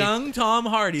Hardy. Young Tom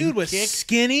Hardy. Dude was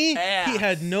skinny. ass. He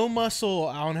had no muscle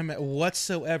on him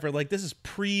whatsoever. Like, this is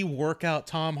pre-workout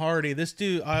Tom Hardy. This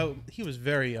dude, he was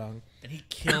very young. And he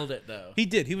killed it, though. He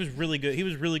did. He was really good. He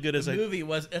was really good as The movie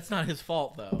was... It's not his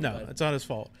fault, though. No, but, it's not his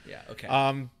fault. yeah,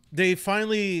 okay. They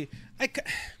finally...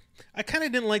 I kind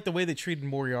of didn't like the way they treated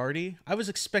Moriarty. I was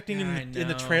expecting in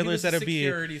the trailers that it'd be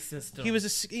security system. He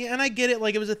was and I get it.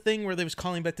 Like, it was a thing where they was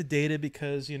calling back to Data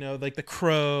because, you know, like the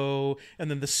crow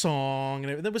and then the song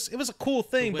and it was a cool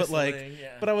thing. But like,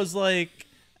 yeah. but I was like,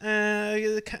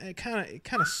 it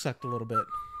kind of sucked a little bit.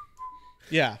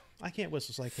 Yeah, I can't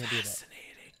whistle, so I can't do that.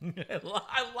 Fascinating.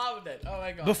 I loved it. Oh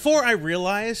my god. Before I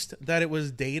realized that it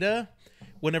was Data,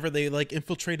 whenever they like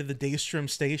infiltrated the Daystrom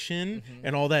station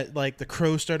and all that, like the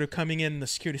crows started coming in and the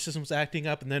security system was acting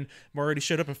up, and then Moriarty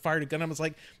showed up and fired a gun. I was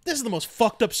like, this is the most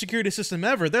fucked up security system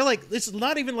ever. They're like, it's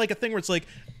not even like a thing where it's like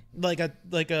a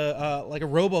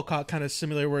RoboCop kind of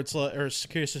similar where it's like, or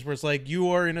security system where it's like, you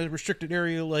are in a restricted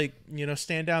area, like, you know,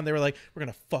 stand down. They were like, we're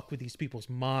gonna fuck with these people's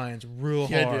minds real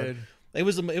hard. Dude. It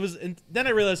was, and then I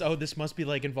realized, oh, this must be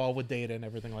like involved with Data and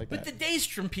everything like that. But the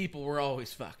Daystrom people were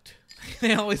always fucked.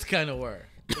 They always kind of were.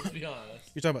 Let's be honest.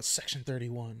 You're talking about Section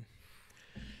 31.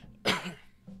 They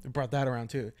brought that around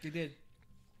too. They did.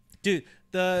 Dude,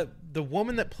 the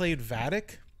woman that played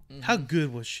Vatic, how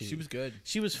good was she? She was good.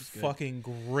 She was fucking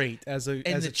great as a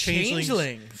changeling.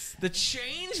 changeling. The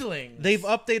changelings. They've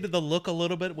updated the look a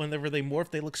little bit. Whenever they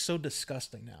morph, they look so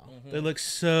disgusting now. They look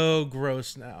so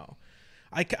gross now.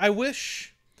 I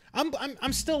wish.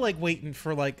 I'm still like waiting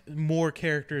for like more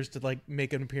characters to like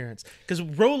make an appearance, because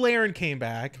Rolaren came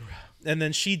back and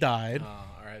then she died. Oh,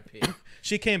 R.I.P.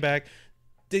 She came back.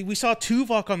 We saw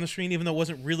Tuvok on the screen, even though it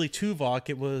wasn't really Tuvok,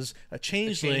 it was a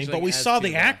changeling. But we saw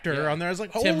the actor on there. I was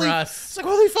like, Tim Russ. It's like,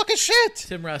 holy fucking shit.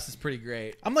 Tim Russ is pretty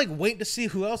great. I'm like waiting to see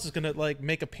who else is gonna like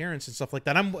make appearance and stuff like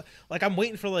that. I'm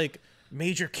waiting for like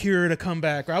Major Kira to come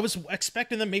back, or I was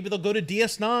expecting them. Maybe they'll go to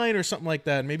DS9 or something like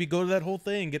that. Maybe go to that whole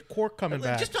thing, get Quark coming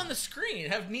back. Just on the screen,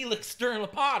 have Neelix stirring a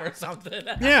pot or something.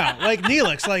 Yeah, like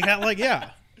Neelix, like yeah,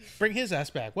 bring his ass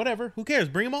back. Whatever, who cares?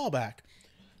 Bring them all back.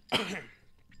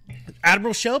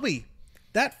 Admiral Shelby,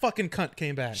 that fucking cunt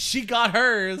came back. She got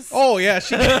hers. Oh yeah,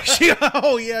 she did. She did.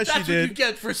 That's what you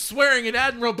get for swearing at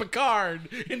Admiral Picard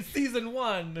in season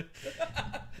 1.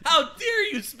 How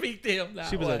dare you speak to him that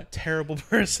She was way? a terrible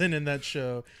person in that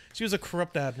show. She was a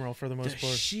corrupt admiral for the most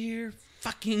part. Sheer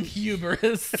fucking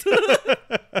hubris.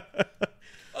 I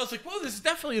was like, well, this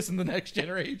definitely isn't the next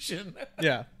generation.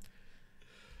 Yeah.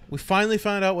 We finally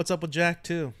found out what's up with Jack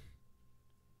too.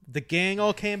 The gang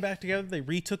all came back together. They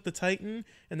retook the Titan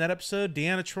in that episode.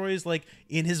 Deanna Troy's like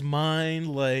in his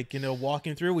mind, like, you know,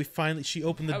 walking through. She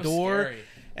opened the door, scary.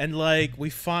 and like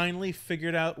we finally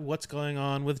figured out what's going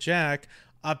on with Jack.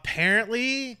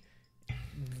 Apparently,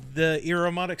 the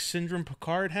Irromotic syndrome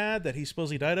Picard had that he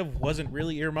supposedly died of wasn't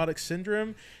really Irromotic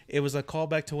syndrome. It was a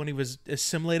callback to when he was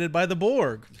assimilated by the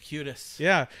Borg. The cutest.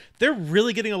 Yeah, they're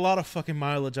really getting a lot of fucking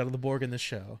mileage out of the Borg in this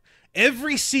show.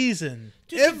 Every season.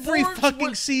 Dude, every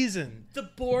fucking season. The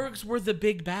Borgs were the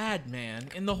big bad, man,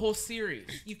 in the whole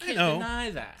series. You can't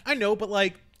deny that. I know, but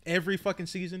like every fucking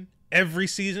season, every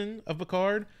season of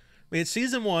Picard, we had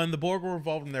season 1, the Borg were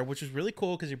involved in there, which was really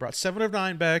cool because you brought 7 of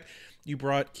 9 back. You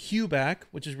brought Q back,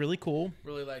 which is really cool.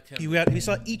 Really liked him. We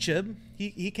saw Icheb.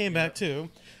 He came back too.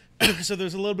 So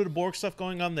there's a little bit of Borg stuff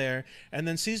going on there. And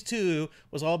then season 2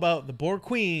 was all about the Borg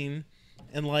Queen,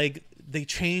 and like they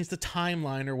changed the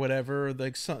timeline or whatever.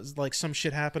 Like some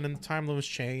shit happened and the timeline was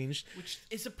changed. Which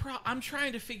is a I'm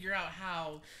trying to figure out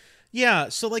how. Yeah,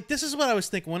 so like this is what I was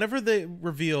thinking. Whenever they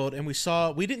revealed and we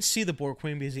didn't see the Borg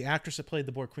Queen because the actress that played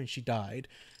the Borg Queen, she died.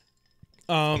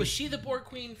 Was she the Borg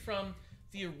Queen from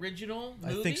the original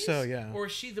movies? I think so, yeah. Or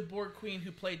is she the Borg Queen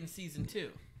who played in season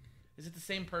 2? Is it the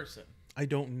same person? I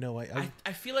don't know.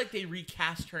 I feel like they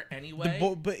recast her anyway.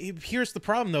 But here's the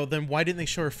problem, though. Then why didn't they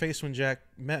show her face when Jack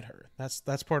met her?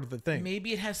 That's part of the thing.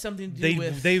 Maybe it has something to do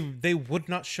with... They would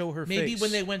not show her face. Maybe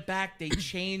when they went back, they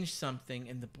changed something,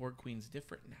 and the Borg Queen's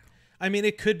different now. I mean,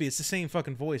 it could be. It's the same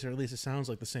fucking voice, or at least it sounds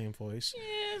like the same voice.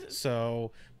 Yeah.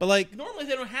 So, but like... Normally,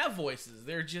 they don't have voices.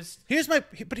 They're just... Here's my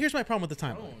problem with the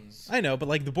timeline. I know, but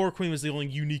like the Borg Queen was the only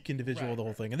unique individual of the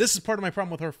whole thing. And this is part of my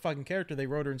problem with her fucking character. They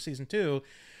wrote her in season 2.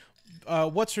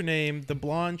 What's her name? The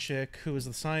blonde chick who was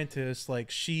the scientist,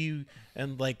 like she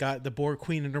and like got the Borg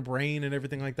Queen in her brain and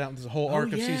everything like that. There's a whole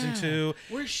arc of season 2.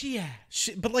 Where's she at?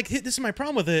 But like this is my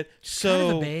problem with it. She's kind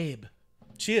of a babe.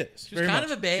 She is. She's kind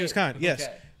of a babe. She was kind, yes.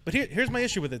 Okay. But here's my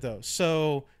issue with it though.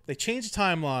 So they changed the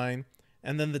timeline.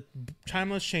 and then the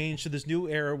timelines change to this new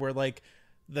era where like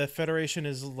the Federation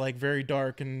is like very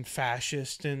dark and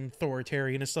fascist and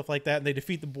authoritarian and stuff like that, and they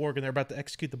defeat the Borg and they're about to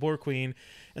execute the Borg Queen.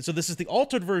 And so this is the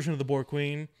altered version of the Borg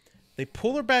Queen. They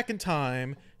pull her back in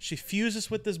time. She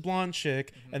fuses with this blonde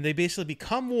chick, and they basically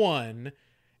become one.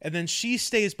 And then she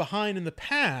stays behind in the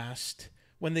past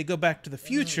when they go back to the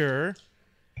future.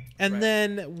 And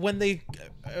then when they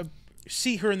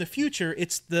see her in the future,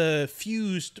 it's the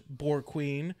fused Borg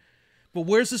Queen. But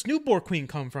where's this new Borg Queen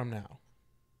come from now?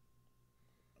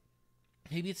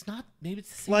 Maybe it's not. Maybe it's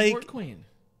the same Like- Borg Queen.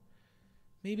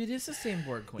 Maybe it is the same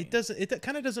Borg Queen. It doesn't. It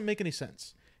kind of doesn't make any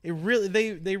sense. It really.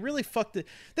 They really fucked it.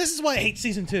 This is why I hate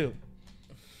season 2,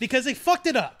 because they fucked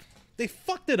it up. They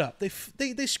fucked it up. They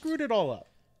screwed it all up.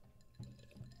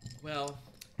 Well,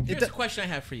 here's a question I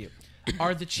have for you: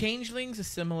 are the changelings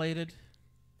assimilated?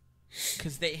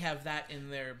 Because they have that in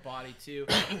their body too.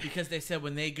 Because they said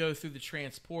when they go through the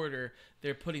transporter,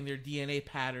 they're putting their DNA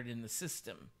pattern in the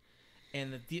system,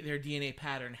 and their DNA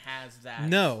pattern has that.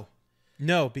 No,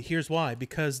 but here's why.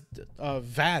 Because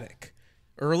Vatic,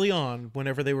 early on,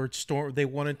 whenever they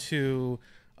wanted to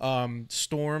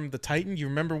storm the Titan. You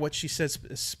remember what she said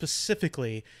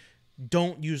specifically?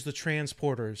 Don't use the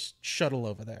transporter's shuttle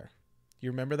over there. You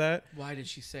remember that? Why did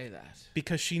she say that?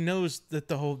 Because she knows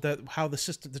that how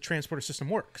the transporter system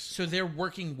works. So they're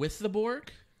working with the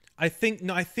Borg? I think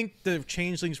the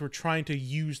changelings were trying to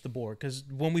use the Borg, because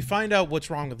when we find out what's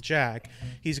wrong with Jack,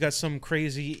 he's got some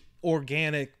crazy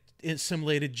organic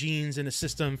assimilated genes in his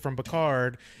system from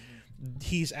Picard.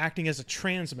 He's acting as a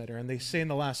transmitter, and they say in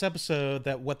the last episode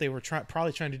that what they were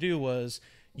probably trying to do was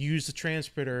use the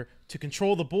transmitter to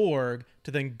control the Borg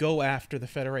to then go after the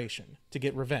Federation to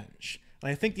get revenge. And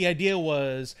I think the idea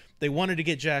was they wanted to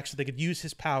get Jack so they could use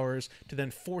his powers to then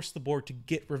force the Borg to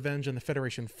get revenge on the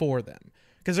Federation for them.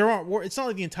 Because it's not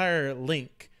like the entire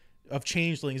link of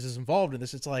changelings is involved in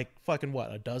this. It's like fucking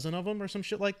what, a dozen of them or some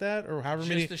shit like that, or however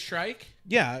many. Just the Strike?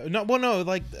 Yeah, no,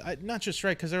 like not just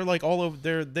Strike, because they're like all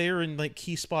over. They're in like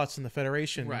key spots in the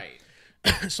Federation, Right.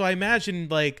 So I imagine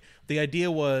like the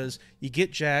idea was you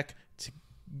get Jack to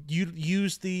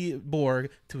use the Borg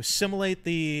to assimilate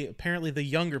apparently the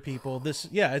younger people. It's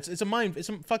a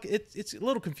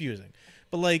little confusing,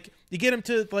 but like you get him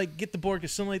to like get the Borg,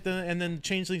 assimilate them, and then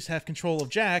changelings have control of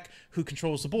Jack, who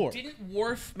controls the Borg. Didn't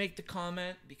Worf make the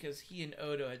comment, because he and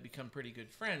Odo had become pretty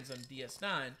good friends on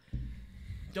DS9?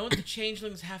 Don't the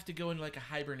changelings have to go into like a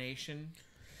hibernation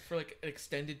for like an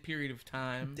extended period of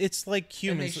time? It's like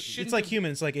humans. It's like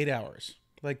humans, like 8 hours.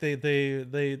 Like they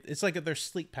it's like their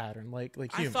sleep pattern, like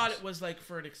humans. I thought it was like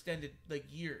for an extended like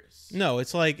years. No,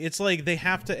 it's like they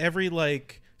have to every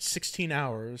like 16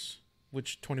 hours,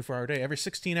 which 24-hour day. Every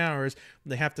 16 hours,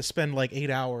 they have to spend like 8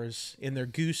 hours in their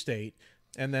goo state,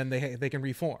 and then they can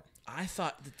reform. I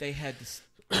thought that they had to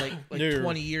like No.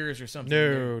 20 years or something.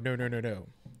 No.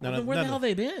 Well, then where the hell have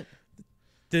they been?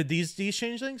 Did these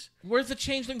changelings? Where's the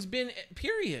changelings been?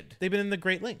 Period. They've been in the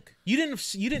Great Link. You didn't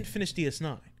finish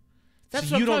DS9. That's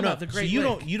So what you I'm don't talking know. about. The Great so you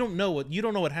Link. don't know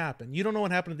what happened. You don't know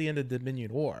what happened at the end of the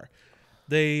Dominion War.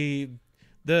 So in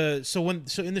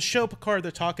the show Picard,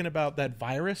 they're talking about that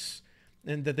virus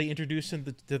and that they introduced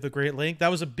into the Great Link. That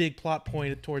was a big plot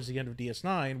point towards the end of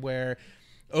DS9, where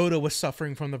Odo was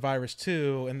suffering from the virus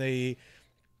too, and it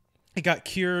got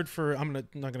cured for. I'm not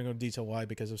gonna go into detail why,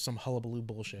 because of some hullabaloo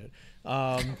bullshit.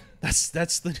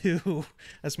 That's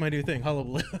my new thing,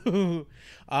 hullabaloo.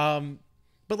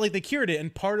 But like they cured it,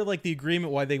 and part of like the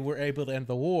agreement why they were able to end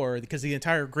the war, because the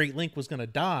entire Great Link was gonna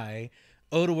die,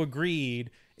 Odo agreed,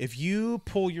 if you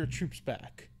pull your troops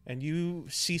back and you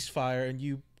cease fire and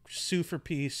you sue for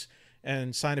peace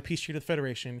and sign a peace treaty with the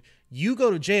Federation, you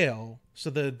go to jail. So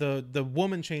the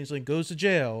woman changeling goes to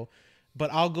jail,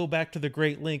 but I'll go back to the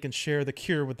Great Link and share the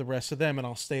cure with the rest of them, and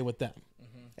I'll stay with them.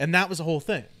 Mm-hmm. And that was the whole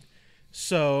thing.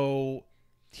 So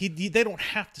they don't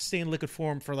have to stay in liquid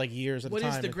form for like years at a time.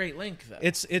 What is the Great Link, though?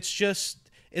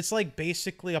 It's like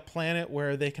basically a planet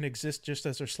where they can exist just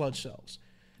as their sludge cells.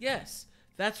 Yes,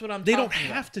 that's what I'm They talking don't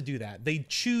have about. to do that. They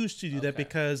choose to do that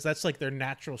because that's like their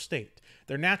natural state.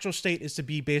 Their natural state is to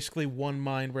be basically one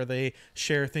mind where they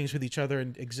share things with each other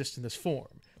and exist in this form.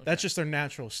 Okay. That's just their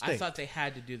natural state. I thought they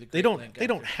had to do the Great They don't. Link They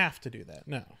don't have to do that.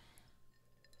 No.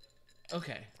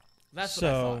 Okay. That's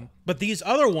what I thought. But these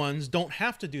other ones don't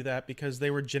have to do that because they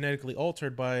were genetically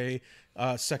altered by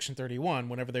Section 31.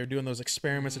 Whenever they're doing those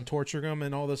experiments and torturing them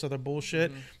and all this other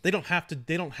bullshit, they don't have to.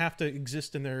 They don't have to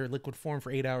exist in their liquid form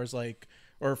for 8 hours. I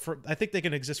think they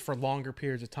can exist for longer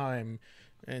periods of time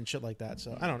and shit like that.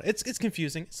 So I don't know. It's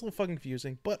confusing. It's a little fucking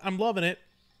confusing, but I'm loving it.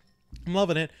 I'm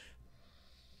loving it.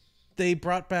 They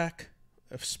brought back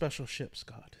a special ship,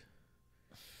 Scott.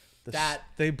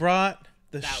 They brought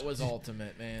that was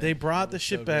ultimate, man. They brought the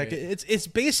ship back. Great. It's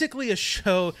basically a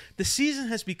show. The season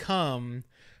has become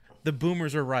the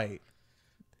boomers are right.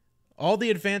 All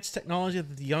the advanced technology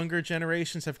that the younger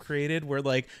generations have created, where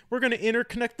like we're gonna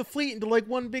interconnect the fleet into like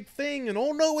one big thing, and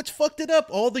oh no, it's fucked it up.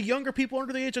 All the younger people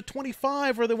under the age of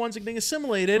 25 are the ones that are being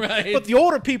assimilated, right. But the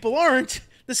older people aren't.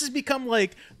 This has become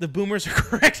like the boomers are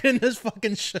correct in this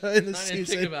fucking show. In this I didn't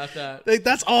season. think about that. Like,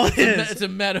 that's all it is. It's a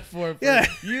metaphor for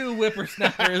you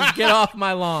whippersnappers. Get off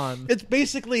my lawn. It's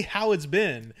basically how it's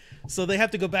been. So they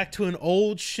have to go back to an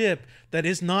old ship that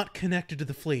is not connected to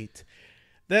the fleet.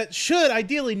 That should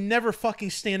ideally never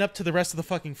fucking stand up to the rest of the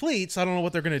fucking fleet. So I don't know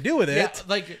what they're gonna do with it. Yeah,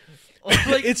 like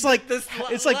it's like this.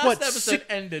 It's like last what episode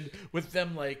ended with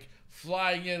them like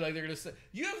flying in, like they're gonna say,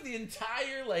 you have the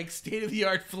entire like state of the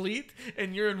art fleet,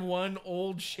 and you're in one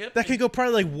old ship that could go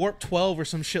probably like Warp 12 or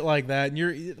some shit like that.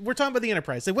 And we're talking about the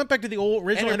Enterprise. They went back to the old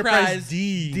original Enterprise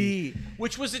D,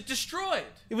 which was it destroyed?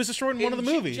 It was destroyed in one of the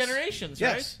movies. Generations,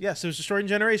 yes, right? Yes, it was destroyed in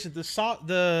Generations.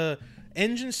 The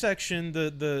engine section,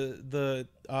 the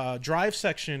drive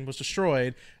section was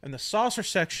destroyed, and the saucer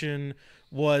section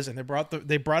was, and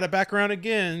they brought it back around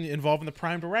again, involving the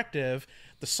Prime Directive.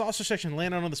 The saucer section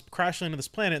landed on this crash land of this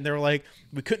planet, and they were like,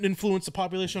 we couldn't influence the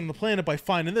population on the planet by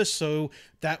finding this, so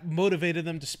that motivated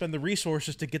them to spend the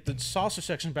resources to get the saucer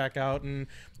section back out. And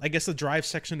I guess the drive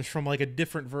section is from like a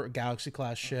different Galaxy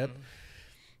class ship,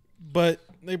 but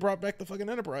they brought back the fucking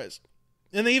Enterprise.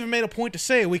 And they even made a point to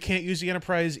say we can't use the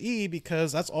Enterprise E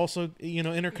because that's also,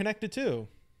 interconnected too.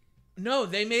 No,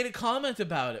 they made a comment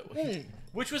about it,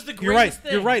 which was the greatest You're right.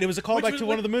 thing. You're right. It was a callback to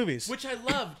one of the movies, which I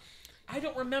loved. I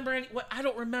don't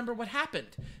remember what happened,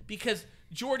 because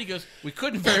Geordi goes, we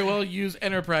couldn't very well use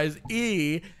Enterprise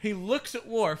E. He looks at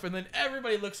Worf, and then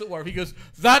everybody looks at Worf. He goes,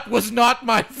 that was not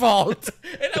my fault.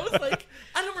 And I was like,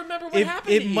 I don't remember what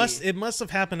happened. It must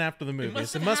have happened after the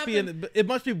movies. It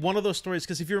must be one of those stories,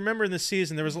 because if you remember in this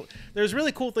season, there's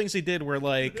really cool things they did where,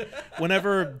 like,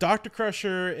 whenever Dr.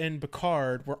 Crusher and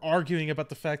Picard were arguing about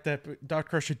the fact that Dr.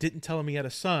 Crusher didn't tell him he had a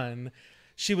son,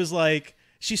 she was like,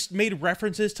 she made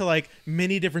references to like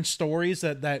many different stories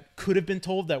that could have been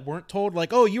told that weren't told.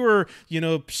 Like, oh, you were,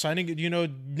 signing,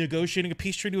 negotiating a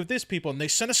peace treaty with this people, and they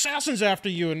sent assassins after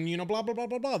you, and blah blah blah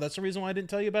blah blah. That's the reason why I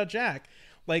didn't tell you about Jack.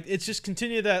 Like, it's just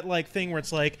continue that like thing where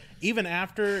it's like, even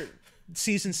after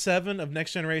season 7 of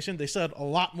Next Generation, they still had a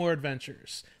lot more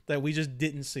adventures that we just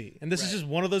didn't see, and this is just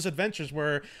one of those adventures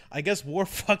where I guess Worf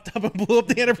fucked up and blew up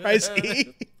the Enterprise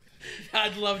E.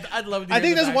 I'd love to hear I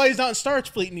think that's why he's not in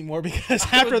Starfleet anymore, because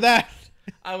after that,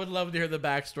 I would love to hear the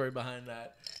backstory behind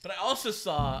that. But I also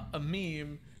saw a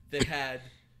meme that had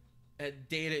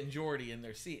Data and Geordi in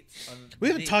their seats. We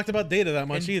haven't talked about Data that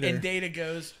much either. And Data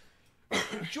goes,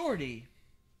 Geordi,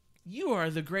 you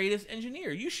are the greatest engineer.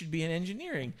 You should be in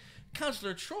engineering.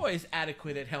 Counselor Troy's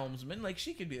adequate at helmsman. Like,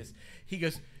 she could be this. He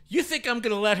goes, you think I'm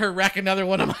going to let her wreck another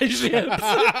one of my ships? And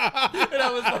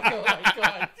I was like, oh my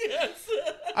God, yes.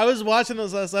 I was watching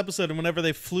those last episode, and whenever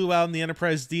they flew out in the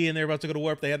Enterprise D and they were about to go to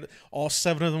warp, they had all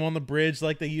 7 of them on the bridge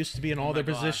like they used to be in all their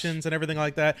positions and everything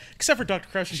like that, except for Dr.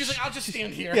 Crusher. She's like, I'll just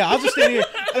stand here. Yeah, I'll just stand here.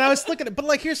 And I was looking at, but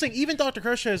like, here's the thing, even Dr.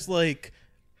 Crusher has like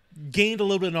gained a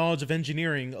little bit of knowledge of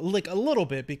engineering, like a little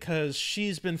bit, because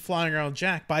she's been flying around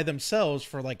Jack by themselves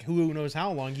for like who knows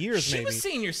how long, years maybe. She was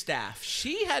senior staff.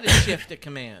 She had a shift at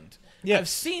command. Yeah, I've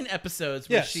seen episodes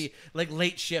where she, like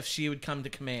late shifts, she would come to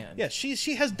command. Yeah, she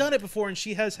has done it before, and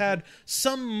she has had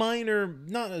some minor,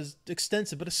 not as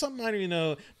extensive, but some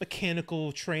minor,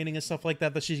 mechanical training and stuff like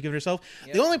that she's given herself.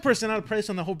 Yep. The only person out of place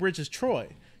on the whole bridge is Troy.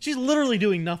 She's literally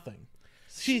doing nothing.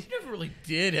 She never really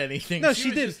did anything. No,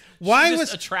 she did. Why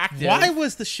was attractive? Why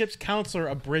was the ship's counselor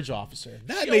a bridge officer?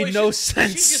 That made no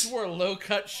sense. She just wore a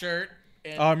low-cut shirt.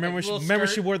 And remember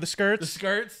she wore the skirts? The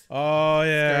skirts? Oh,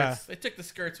 yeah. Skirts. They took the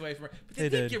skirts away from her. But they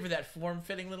did give her that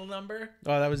form-fitting little number.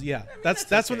 Oh, that was, yeah. I mean,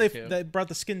 that's when they brought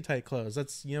the skin-tight clothes.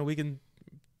 That's, we can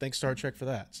thank Star Trek for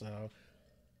that. So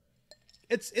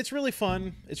it's really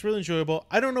fun. It's really enjoyable.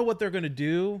 I don't know what they're going to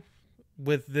do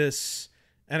with this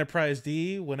Enterprise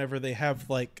D whenever they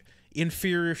have, like,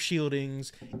 inferior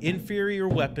shieldings, inferior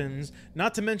weapons.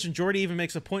 Not to mention, Geordi even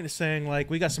makes a point of saying, like,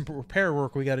 we got some repair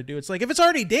work we got to do. It's like, if it's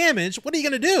already damaged, what are you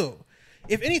going to do?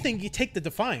 If anything, you take the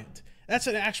Defiant. That's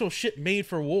an actual ship made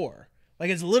for war. Like,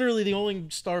 it's literally the only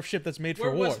starship that's made for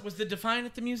war. Was the Defiant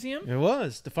at the museum? It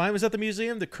was. Defiant was at the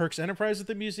museum. The Kirk's Enterprise at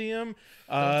the museum.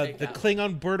 The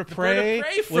Klingon Bird of Prey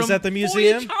was at the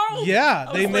museum.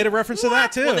 Yeah, they made a reference to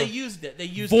that, too. Well, they used it.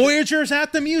 Voyager's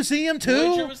at the museum, too.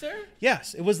 Voyager was there?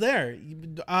 Yes, it was there.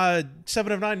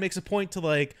 7 of 9 makes a point to,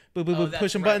 like,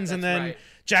 pushing buttons, and then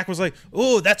Jack was like,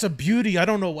 oh, that's a beauty. I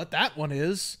don't know what that one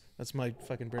is. That's my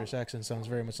fucking British accent. Sounds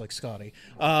very much like Scotty.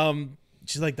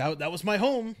 She's like, that was my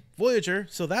home, Voyager.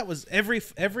 So that was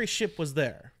every ship was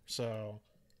there. So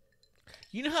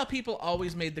You know how people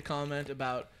always made the comment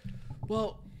about,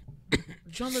 well,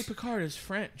 Jean-Luc Picard is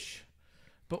French,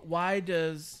 but why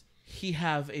does he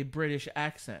have a British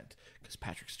accent? Because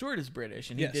Patrick Stewart is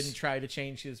British, and he didn't try to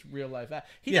change his real life.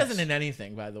 He doesn't in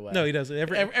anything, by the way. No, he doesn't.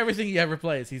 Everything he ever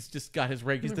plays, he's just got his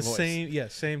regular He's the voice. same. Yeah,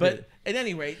 same. But dude. at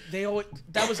any rate,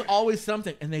 that was always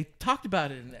something, and they talked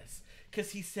about it in this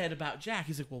because he said about Jack.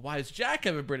 He's like, "Well, why does Jack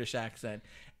have a British accent?"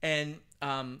 And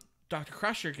Dr.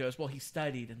 Crusher goes, "Well, he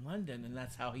studied in London, and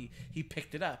that's how he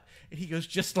picked it up." And he goes,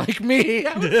 "Just like me."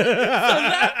 So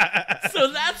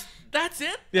that's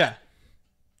it. Yeah,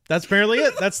 that's apparently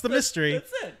it. That's the mystery.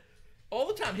 That's it. All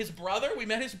the time. We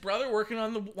met his brother working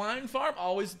on the wine farm.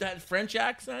 Always that French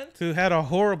accent. Who had a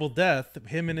horrible death.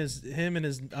 Him and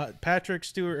his Patrick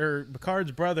Stewart or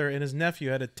Picard's brother and his nephew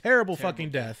had a terrible fucking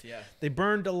death. Yeah. They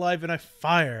burned alive in a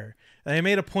fire. And they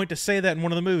made a point to say that in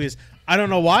one of the movies. I don't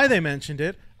know why they mentioned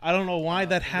it. I don't know why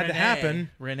that had to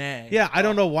happen. Renee. Yeah, I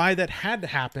don't know why that had to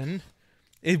happen.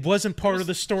 It wasn't part of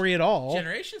the story at all.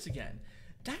 Generations again.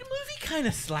 That movie kind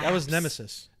of slaps. That was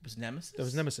Nemesis. It was Nemesis? That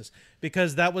was Nemesis.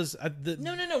 Because that was...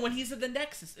 No. When he's at the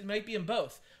Nexus, it might be in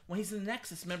both. When he's in the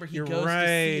Nexus, remember, he You're goes to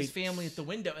see his right. family at the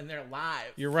window, and they're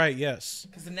alive. You're right, yes.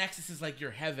 Because the Nexus is like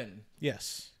your heaven.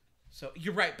 Yes. So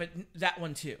you're right, but that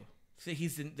one too. So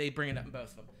they bring it up in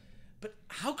both of them. But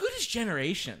how good is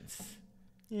Generations?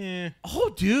 Yeah.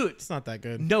 Oh, dude. It's not that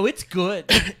good. No, it's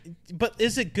good. But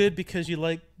is it good because you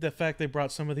like the fact they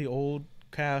brought some of the old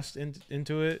cast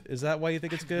into it? Is that why you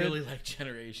think it's good? I really like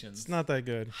Generations. It's not that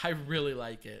good. I really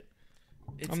like it.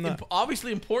 It's I'm not-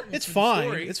 obviously important. It's to the fine.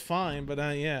 story. It's fine, but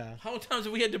yeah. How many times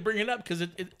have we had to bring it up? Because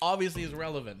it obviously is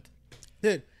relevant.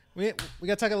 Dude, we got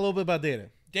to talk a little bit about Data.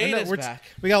 Data's back.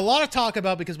 We got a lot to talk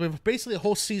about because we have basically a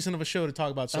whole season of a show to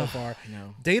talk about so far.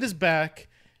 know. Data's back,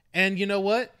 and you know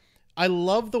what? I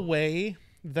love the way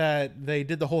that they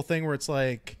did the whole thing where it's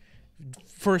like,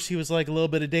 first he was like a little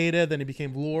bit of Data, then he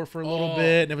became Lore for a little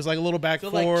bit, and it was like a little back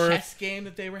The forth. like chess game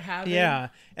that they were having. Yeah,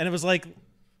 and it was like,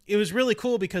 it was really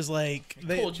cool because like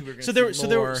told you we were gonna so there see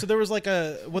Lore. so there was like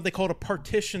a what they called a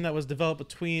partition that was developed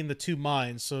between the two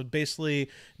minds. So basically,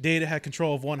 Data had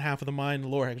control of one half of the mind,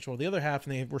 and Lore had control of the other half,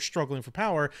 and they were struggling for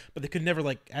power, but they could never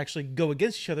like actually go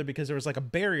against each other because there was like a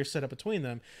barrier set up between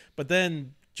them. But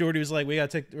then Geordi was like,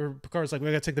 Picard's like, we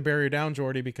gotta take the barrier down,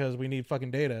 Geordi, because we need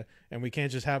fucking Data, and we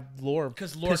can't just have Lore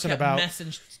Because Lore pissing kept about.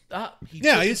 messing up. He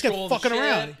took just kept control of the fucking ship.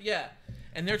 around. Yeah.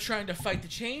 And they're trying to fight the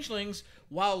changelings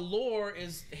while Lore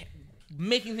is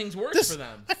making things worse for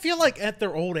them. I feel like at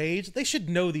their old age, they should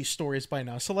know these stories by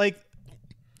now. So like,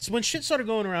 so when shit started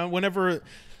going around, whenever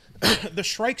the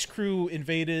Shrike's crew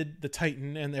invaded the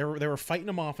Titan and they were fighting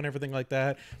them off and everything like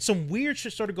that, some weird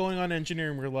shit started going on in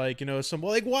engineering. We're like,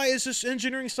 why is this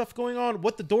engineering stuff going on?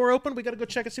 What, the door open? We got to go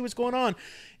check and see what's going on.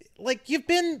 Like,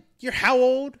 you're how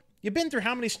old? You've been through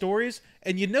how many stories?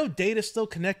 And Data's still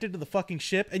connected to the fucking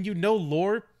ship, and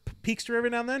Lore peeks through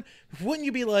every now and then. Wouldn't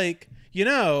you be like,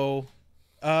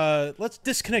 let's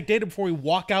disconnect Data before we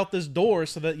walk out this door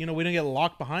so that, we don't get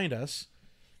locked behind us?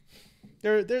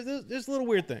 There's little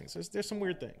weird things. There's some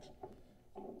weird things.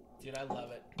 Dude, I love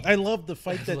it. I love the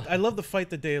fight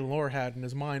that Data and Lore had in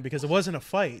his mind, because it wasn't a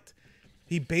fight.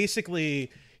 He basically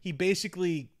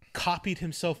copied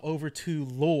himself over to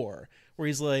Lore, where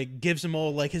he's like gives him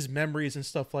all like his memories and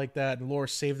stuff like that, and Lore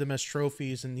saved them as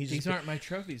trophies, and These aren't my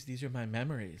trophies, these are my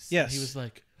memories. Yes. And he was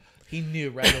like, he knew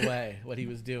right away what he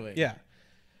was doing. Yeah.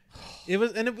 It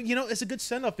was, and it's a good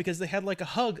send off because they had like a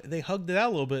hug. They hugged it out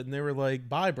a little bit, and they were like,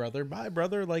 "Bye, brother. Bye,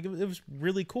 brother." Like it was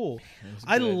really cool.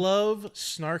 I love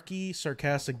snarky,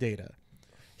 sarcastic Data.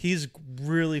 He's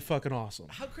really fucking awesome.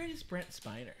 How great is Brent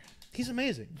Spiner? He's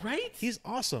amazing. Right? He's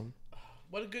awesome.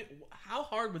 How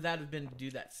hard would that have been to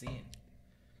do that scene?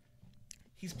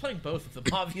 He's playing both of them,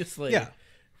 obviously. Yeah.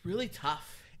 Really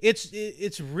tough.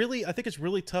 It's really, I think it's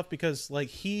really tough because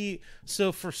like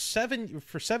for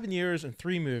 7 years and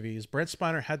 3 movies, Brent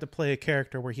Spiner had to play a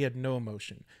character where he had no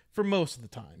emotion for most of the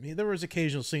time. There was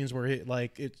occasional scenes where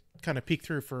it kind of peeked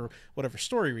through for whatever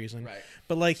story reason. Right.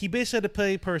 But like he basically had to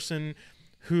play a person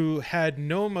who had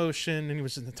no emotion, and he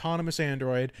was an autonomous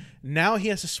android. Now he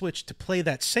has to switch to play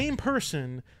that same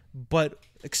person, but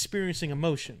experiencing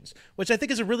emotions, which I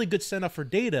think is a really good send-off for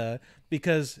Data,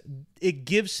 because it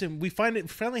gives him, we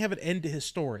finally have an end to his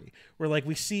story, where like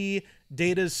we see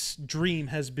Data's dream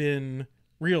has been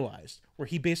realized, where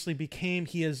he basically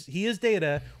he is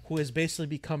Data, who has basically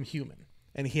become human,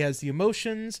 and he has the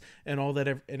emotions and all that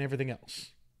and everything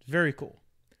else. Very cool.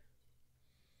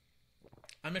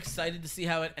 I'm excited to see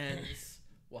how it ends.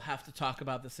 We'll have to talk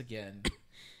about this again.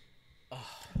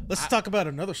 Let's talk about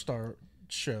another Star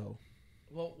show.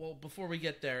 Well, before we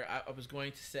get there, I was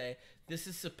going to say this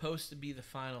is supposed to be the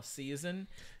final season,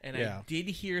 and Yeah. I did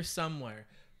hear somewhere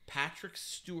Patrick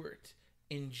Stewart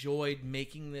enjoyed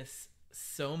making this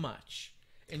so much,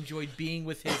 enjoyed being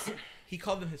with his, he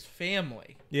called them his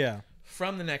family Yeah.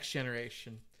 from the Next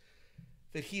Generation,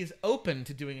 that he is open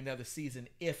to doing another season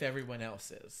if everyone else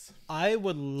is. I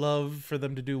would love for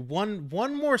them to do one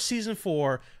more season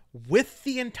 4 with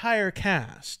the entire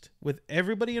cast, with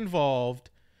everybody involved,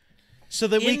 so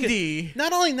that we Indy can.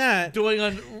 Not only that, doing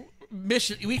on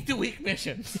week to week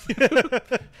missions.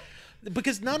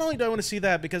 because not only do I want to see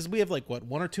that, because we have like what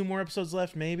 1 or 2 more episodes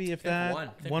left, maybe if that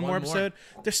one more more. episode.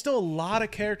 There's still a lot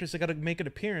of characters that got to make an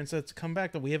appearance that's come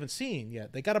back that we haven't seen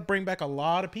yet. They got to bring back a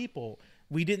lot of people.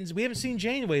 We haven't seen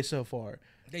Janeway so far.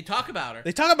 They talk about her.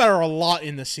 They talk about her a lot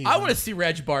in the season. I want to see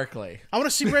Reg Barkley. I want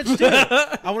to see Reg too.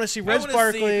 I want to see Reg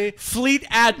Barkley. Fleet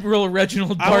Admiral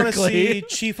Reginald I want to Barkley. see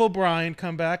Chief O'Brien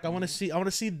come back. I want to see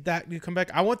that come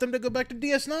back. I want them to go back to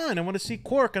DS9. I want to see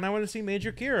Quark, and I want to see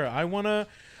Major Kira.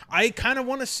 I kind of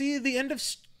want to see the end of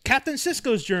Captain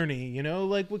Sisko's journey. You know,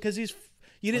 like because he's.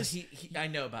 You didn't. I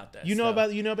know about this. You know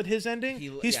about his ending.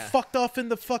 He's fucked off in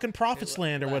the fucking Prophet's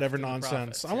Land or whatever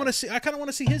nonsense. I want to see. I kind of want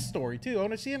to see his story too. I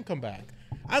want to see him come back.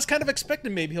 I was kind of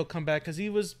expecting maybe he'll come back because he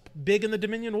was big in the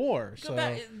Dominion War. So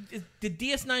Did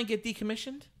DS9 get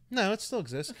decommissioned? no, it still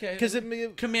exists. Okay. Because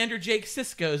Commander Jake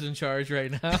Sisko's in charge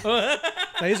right now.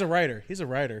 no, he's a writer. He's a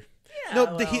writer. Yeah,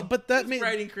 No, well, but that his made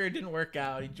writing career didn't work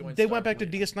out. He joined. they went back to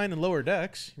Starfleet. DS9 and Lower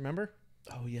Decks. Remember?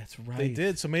 Oh yeah, that's right. They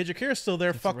did. So Major Kira's still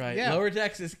there. That's Fuck right. yeah. Lower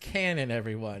Decks is canon.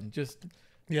 Everyone,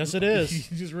 Yes, it is.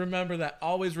 just remember that.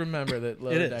 Always remember that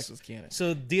Lower It Decks is. is canon.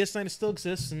 So DS9 still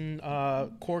exists, and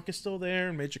Quark is still there,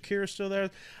 and Major Kira is still there.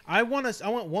 I want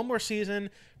one more season.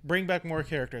 Bring back more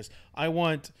characters. I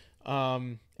want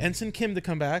Ensign Kim to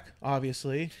come back,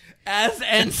 obviously. As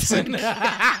Ensign.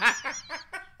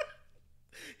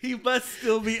 He must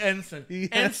still be Ensign. Yes.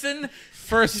 Ensign,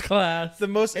 first class. The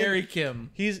most Harry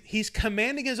Kim. He's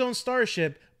commanding his own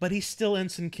starship, but he's still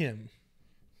Ensign Kim.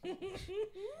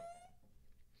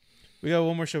 We got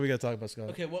one more show we got to talk about, Scott.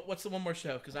 Okay, what's the one more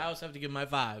show? Because I also have to give my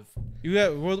 5.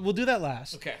 We'll do that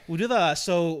last. Okay. We'll do that last.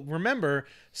 So remember,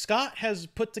 Scott has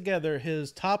put together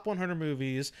his top 100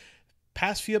 movies.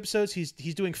 Past few episodes, he's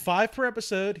doing 5 per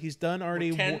episode. He's done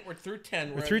already. We're through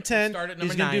 10. We're through 10. Start at He's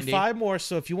number going to 90. do 5 more.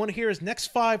 So if you want to hear his next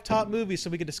 5 top movies so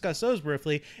we can discuss those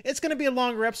briefly, it's going to be a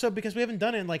longer episode because we haven't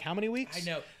done it in like how many weeks? I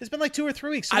know. It's been like 2 or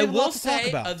 3 weeks. So I we have a lot will to talk say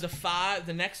about. of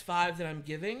the next 5 that I'm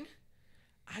giving,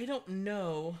 I don't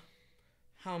know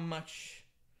how much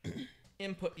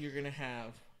input you're going to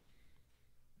have.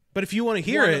 But if you want to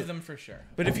hear One it, of them for sure.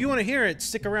 but if you want to hear it,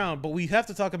 stick around. But we have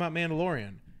to talk about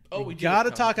Mandalorian. Oh, we do got to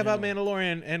have talk about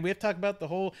Mandalorian, and we have to talk about the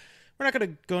whole. We're not going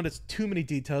to go into too many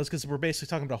details because we're basically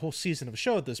talking about a whole season of a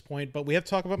show at this point. But we have to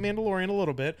talk about Mandalorian a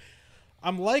little bit.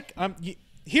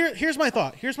 Here's my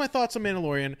thought. Here's my thoughts on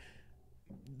Mandalorian.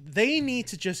 They need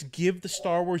to just give the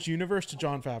Star Wars universe to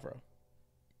Jon Favreau.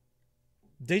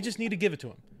 They just need to give it to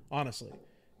him, honestly,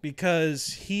 because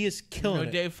he is killing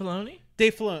it. Dave Filoni?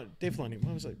 Dave Filoni.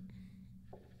 What was it?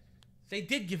 They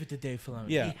did give it to Dave Filoni.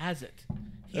 Yeah. He has it.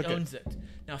 He Okay. owns it.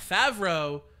 Now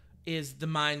Favreau is the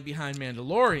mind behind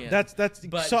Mandalorian. That's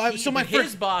but so my his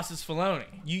first boss is Filoni.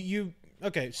 you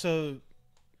okay? So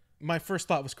my first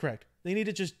thought was correct. They need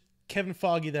to just Kevin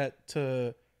Feige that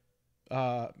to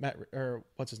Matt or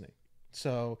what's his name.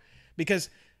 So because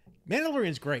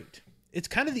Mandalorian's great. It's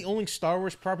kind of the only Star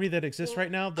Wars property that exists right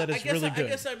now that is really good. I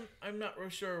guess I'm not real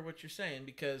sure what you're saying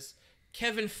because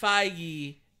Kevin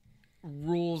Feige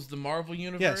rules the Marvel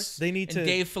universe. Yes, they need and to-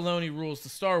 Dave Filoni rules the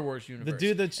Star Wars The universe.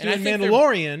 dude that's And I doing think they're-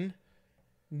 Mandalorian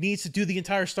needs to do the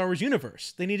entire Star Wars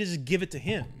universe. They need to just give it to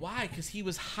him. Why? Because he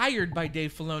was hired by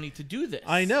Dave Filoni to do this.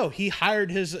 I know he hired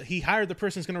the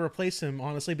person who's going to replace him.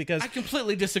 Honestly, because I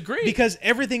completely disagree. because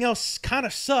everything else kind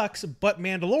of sucks, but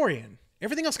Mandalorian.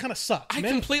 Everything else kind of sucks. I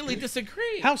completely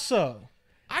disagree. How so?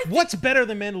 I think What's better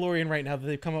than Mandalorian right now that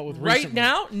they've come out with right recently?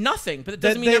 now nothing, but it That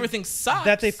doesn't mean they- everything sucks.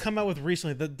 That they've come out with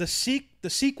recently. The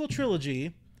sequel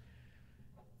trilogy.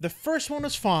 The first one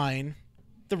was fine.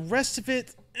 The rest of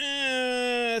it,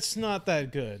 it's not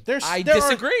that good. I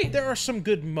disagree. There are some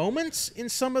good moments in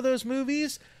some of those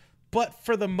movies, but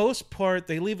for the most part,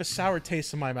 they leave a sour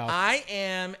taste in my mouth. I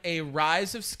am a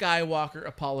Rise of Skywalker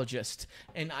apologist,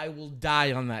 and I will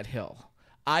die on that hill.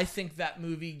 I think that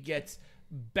movie gets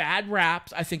bad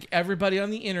raps. I think everybody on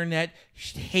the internet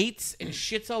hates and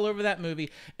shits all over that movie,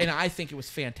 and I think it was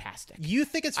fantastic. You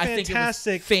think it's I think it was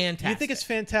fantastic? fantastic. You think it's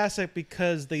fantastic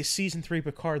because they season 3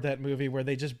 Picard that movie where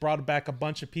they just brought back a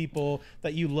bunch of people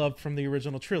that you loved from the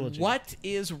original trilogy. What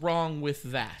is wrong with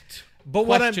that? But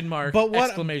Question mark,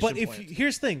 exclamation But if point.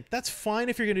 here's the thing, that's fine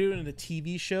if you're going to do it in a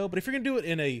TV show, but if you're going to do it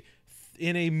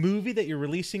in a movie that you're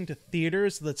releasing to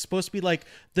theaters that's supposed to be like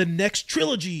the next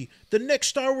trilogy, the next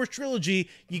Star Wars trilogy,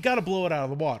 you got to blow it out of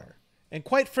the water. And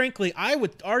quite frankly, I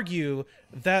would argue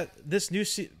that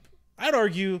I'd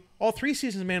argue all 3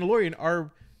 seasons of Mandalorian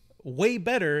are way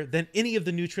better than any of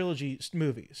the new trilogy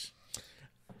movies.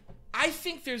 I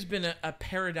think there's been a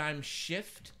paradigm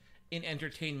shift in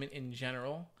entertainment in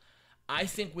general. I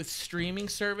think with streaming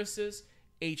services,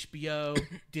 HBO,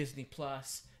 Disney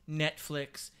Plus,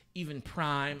 Netflix, even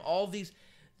Prime, all these,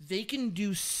 they can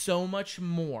do so much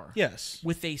more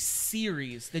with a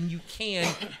series than you can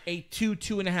a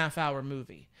 2.5 hour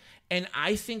movie. And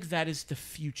I think that is the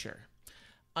future.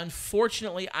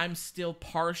 Unfortunately, I'm still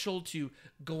partial to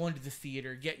going to the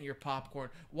theater, getting your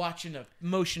popcorn, watching a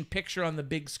motion picture on the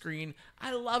big screen.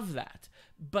 I love that.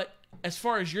 But as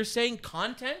far as you're saying,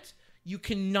 content, you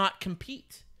cannot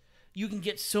compete. You can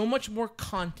get so much more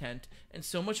content and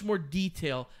so much more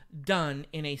detail done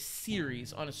in a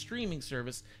series on a streaming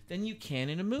service than you can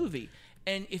in a movie.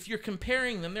 And if you're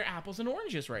comparing them, they're apples and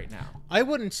oranges right now. I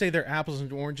wouldn't say they're apples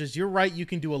and oranges. You're right. You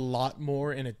can do a lot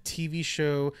more in a TV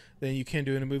show than you can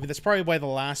do in a movie. That's probably why The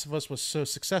Last of Us was so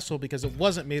successful, because it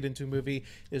wasn't made into a movie.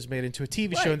 It was made into a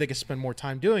TV show, and they could spend more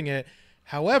time doing it.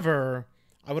 However,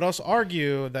 I would also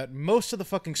argue that most of the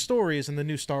fucking stories in the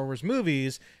new Star Wars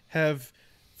movies have,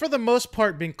 for the most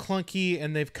part, been clunky,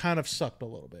 and they've kind of sucked a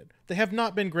little bit. They have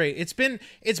not been great. It's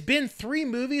been 3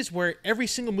 movies where every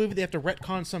single movie they have to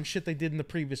retcon some shit they did in the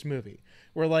previous movie.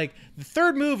 Where like the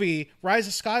 3rd movie, Rise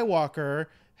of Skywalker,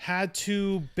 had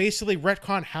to basically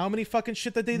retcon how many fucking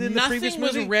shit that they did in the previous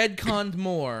movie. Nothing was retconned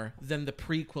more than the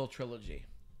prequel trilogy.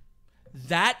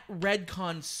 That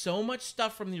retconned so much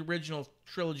stuff from the original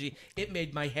trilogy, it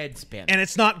made my head spin. And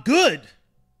it's not good.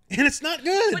 And it's not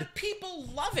good. But people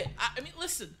love it. I mean,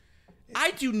 listen,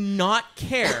 I do not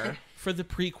care for the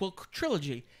prequel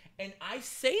trilogy. And I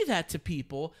say that to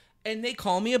people, and they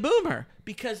call me a boomer.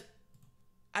 Because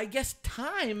I guess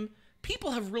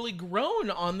people have really grown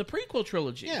on the prequel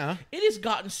trilogy. Yeah. It has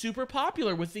gotten super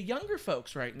popular with the younger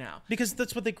folks right now. Because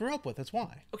that's what they grew up with. That's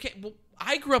why. Okay, well,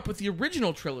 I grew up with the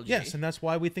original trilogy. Yes, and that's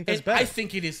why we think that's and better. I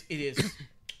think it is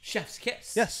chef's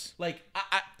kiss. Yes. Like,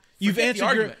 You've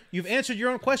answered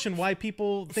your own question why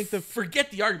people think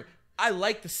forget the argument. I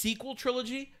like the sequel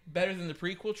trilogy better than the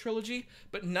prequel trilogy,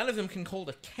 but none of them can hold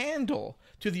a candle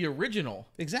to the original.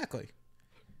 Exactly.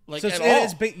 Like, so at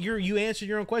all. You answered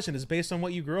your own question. It's based on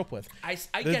what you grew up with. I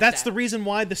get That's that. the reason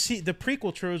why the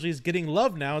prequel trilogy is getting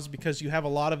love now, is because you have a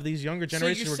lot of these younger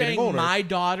generations who are getting older. So you're saying my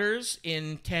daughters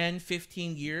in 10,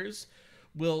 15 years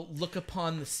will look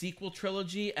upon the sequel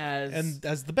trilogy as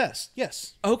the best?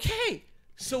 Yes. Okay.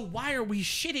 So why are we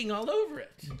shitting all over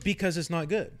it? Because it's not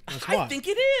good. That's why. I think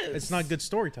it is. It's not good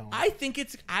storytelling. I think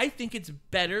it's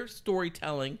better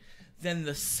storytelling than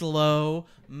the slow,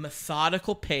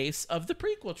 methodical pace of the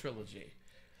prequel trilogy.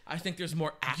 I think there's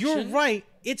more action. You're right.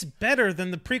 It's better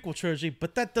than the prequel trilogy,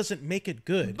 but that doesn't make it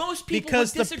good. Most people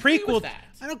because would disagree the prequel, with that.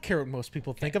 I don't care what most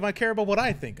people think of. I care about what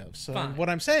I think of. So Fine. what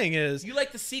I'm saying is, you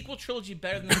like the sequel trilogy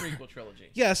better than the prequel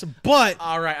trilogy. Yes, but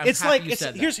all right. I'm it's happy like you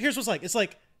said that. here's what's like. It's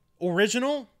like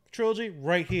original trilogy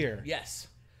right here. Yes.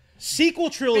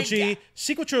 Sequel trilogy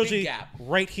Big gap.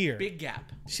 right here. Big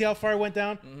gap. See how far I went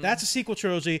down? That's a sequel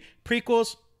trilogy.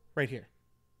 Prequels right here.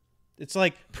 It's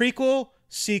like prequel,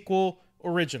 sequel,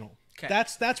 original. Okay.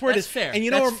 That's where it is. Fair. And you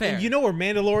know fair. you know where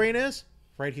Mandalorian is?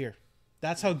 Right here.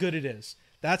 That's how good it is.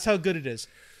 That's how good it is.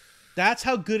 That's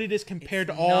how good it is compared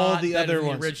to all the other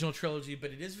ones. The original trilogy,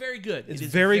 but it is very good. It's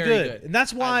very good. And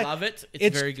that's why I love it.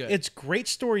 It's very good. It's great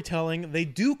storytelling. They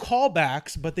do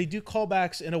callbacks, but they do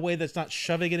callbacks in a way that's not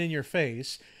shoving it in your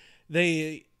face.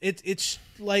 It's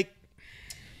like,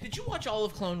 did you watch all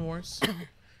of Clone Wars?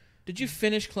 Did you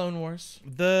finish Clone Wars?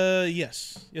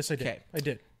 Yes I did. Okay. I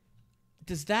did.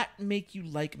 Does that make you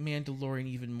like Mandalorian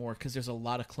even more? Because there's a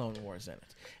lot of Clone Wars in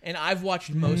it. And I've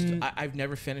watched most. I've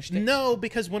never finished it. No,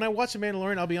 because when I watch The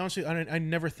Mandalorian, I'll be honest with you, I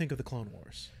never think of the Clone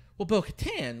Wars. Well,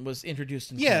 Bo-Katan was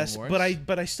introduced in yes, Clone Wars.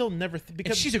 but I still never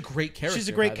because and she's a great character. She's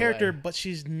a great character, by the way. but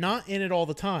she's not in it all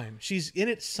the time. She's in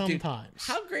it sometimes.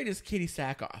 Dude, how great is Katie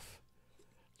Sackhoff?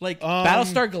 Like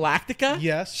Battlestar Galactica?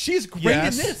 Yes. She's great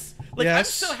in this. Like, yes.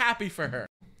 I'm so happy for her.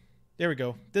 There we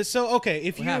go. Okay,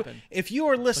 What happened? if you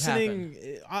are listening,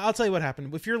 I'll tell you what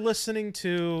happened. If you're listening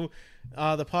to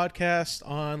the podcast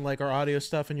on like our audio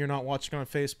stuff and you're not watching on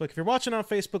Facebook, if you're watching on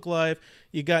Facebook Live,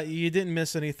 you didn't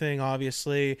miss anything.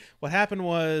 Obviously, what happened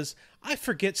was I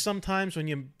forget sometimes when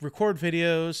you record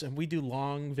videos and we do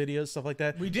long videos, stuff like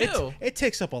that. We do. It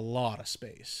takes up a lot of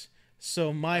space.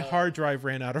 So my hard drive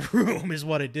ran out of room is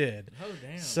what it did. Oh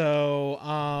damn. So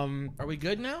are we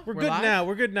good now? we're good live? now.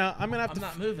 We're good now. I'm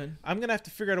not moving. I'm gonna have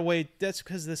to figure out a way. That's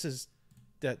because this is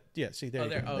that. Yeah. See there.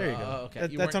 There you go.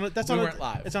 Okay. That's on. We weren't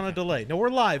live. It's on a delay. No, we're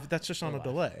live. That's just on a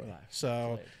delay. We're live. So.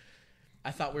 Delayed. I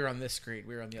thought we were on this screen.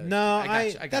 We were on the other. No, screen.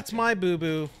 I got that's you. my boo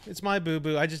boo. It's my boo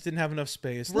boo. I just didn't have enough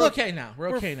space. We're Look, okay now.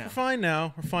 We're okay now. We're fine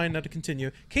now. We're fine now to continue.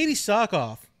 Katie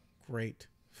Sackhoff, great,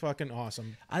 fucking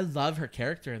awesome. I love her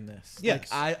character in this.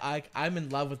 Yes. Like I'm in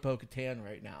love with Bo-Katan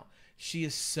right now. She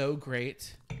is so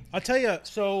great. I'll tell you.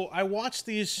 So I watched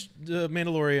the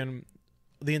Mandalorian,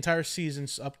 the entire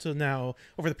seasons up to now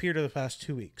over the period of the past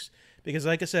 2 weeks. Because,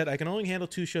 like I said, I can only handle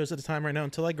 2 shows at a time right now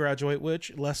until I graduate,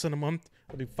 which less than a month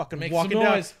I'll be fucking Make walking some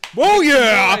down. noise. Whoa,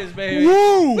 yeah! Noise, baby.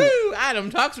 Woo! Woo!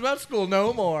 Adam talks about school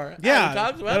no more. Yeah, Adam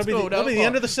talks about that'll be school that'll be the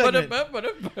end of the segment.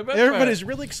 Everybody's Everybody's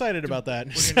really excited about that.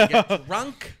 We're gonna get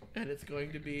drunk, and it's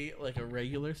going to be like a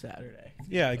regular Saturday.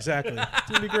 Yeah, exactly. It's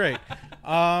gonna be great.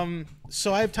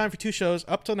 So I have time for 2 shows.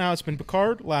 Up till now, it's been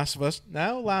Picard, Last of Us.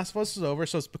 Now Last of Us is over,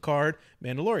 so it's Picard,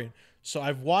 Mandalorian. So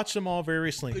I've watched them all very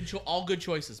recently. All good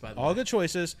choices, by the way. All good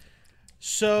choices.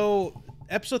 So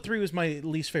episode 3 was my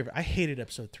least favorite. I hated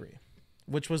episode 3,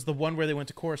 which was the one where they went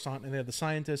to Coruscant and they had the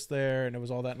scientists there and it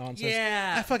was all that nonsense.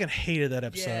 Yeah. I fucking hated that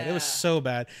episode. Yeah. It was so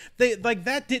bad. They like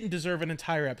that didn't deserve an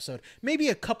entire episode. Maybe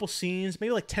a couple scenes,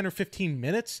 maybe like 10 or 15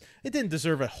 minutes. It didn't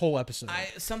deserve a whole episode.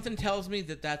 Something tells me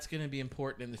that that's going to be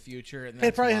important in the future, and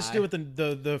It probably has to do with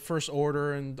the First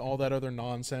Order and all that other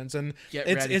nonsense, and Get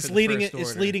it's ready it's for the leading First it's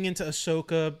Order. leading into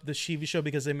Ahsoka, the Shivi show,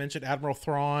 because they mentioned Admiral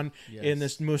Thrawn in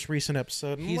this most recent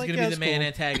episode. And I'm He's like, going to yeah, be the that's main cool.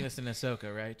 antagonist in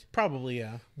Ahsoka, right? Probably,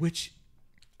 yeah. Which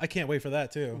I can't wait for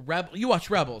that too. You watch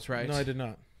Rebels, right? No, I did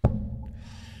not.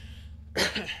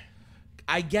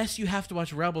 I guess you have to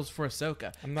watch Rebels for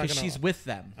Ahsoka I'm not because gonna- she's with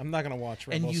them, I'm not gonna watch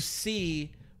Rebels. and you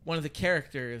see one of the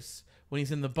characters when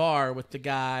he's in the bar with the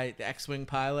guy, the X-wing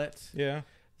pilot. yeah.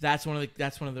 That's one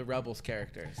of the Rebels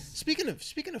characters. Speaking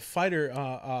of fighter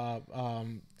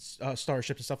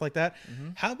starships and stuff like that,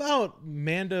 how about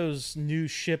Mando's new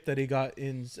ship that he got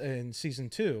in season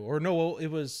 2? Or no, well, it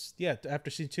was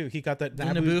after season 2 he got that The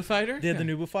Naboo fighter. Yeah, the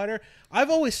Naboo fighter. I've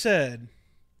always said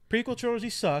prequel trilogy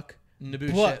suck.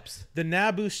 Naboo But ships. the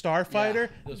Naboo Starfighter,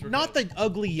 those were not good. the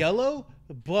ugly yellow,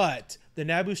 but the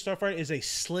Naboo Starfighter is a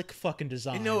slick fucking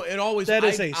design. No, it always That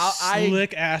is a I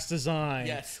slick ass design.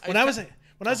 Yes. When I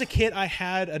was a kid, I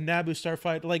had a Naboo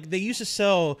Starfighter. Like they used to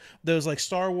sell those like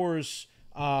Star Wars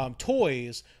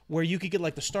toys where you could get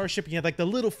like the starship and you had like the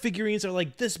little figurines that are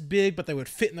like this big, but they would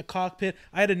fit in the cockpit.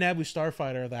 I had a Naboo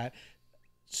Starfighter of that.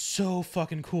 So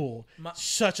fucking cool.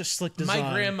 Such a slick design.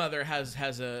 My grandmother has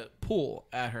a pool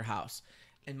at her house,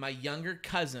 and my younger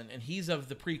cousin, and he's of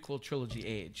the prequel trilogy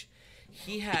age,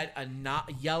 he had a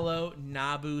yellow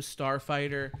Naboo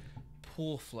Starfighter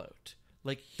pool float,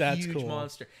 like That's huge cool.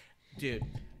 monster, dude.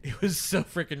 It was so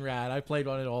freaking rad. I played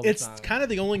on it all the It's time. kind of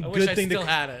the only wish good I thing still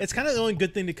had it. It's kind of the only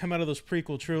good thing to come out of those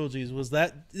prequel trilogies was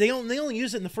that they only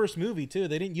used it in the first movie too.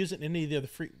 They didn't use it in any of the other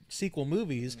sequel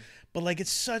movies. But like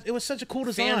it was such a cool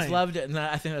design. Fans loved it, and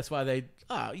I think that's why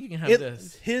you can have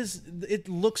this. It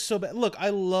looks so bad. Look, I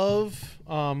love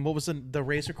what was the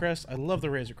Razor Crest. I love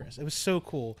the Razor Crest. It was so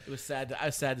cool. It was sad. I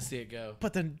was sad to see it go.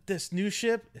 But then this new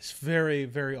ship is very,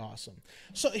 very awesome.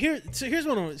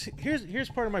 Here's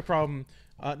part of my problem.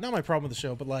 Not my problem with the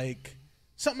show, but like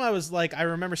something I was like, I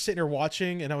remember sitting here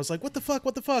watching and I was like, what the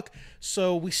fuck?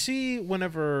 So we see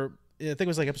whenever, I think it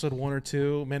was like episode 1 or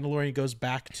 2, Mandalorian goes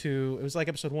back to, it was like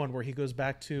episode 1 where he goes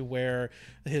back to where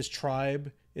his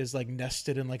tribe is like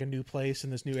nested in like a new place in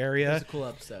this new area. It was a cool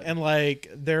episode. And like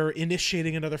they're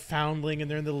initiating another foundling and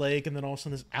they're in the lake and then all of a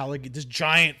sudden this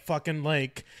giant fucking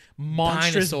like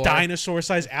monstrous dinosaur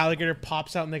sized alligator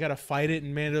pops out and they gotta fight it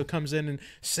and Mando comes in and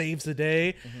saves the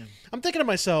day. I'm thinking to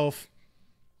myself,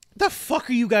 what the fuck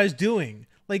are you guys doing?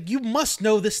 Like you must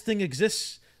know this thing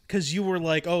exists because you were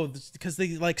like, because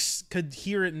they like could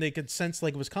hear it and they could sense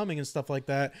like it was coming and stuff like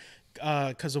that.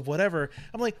 Because of whatever,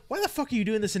 I'm like, why the fuck are you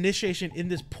doing this initiation in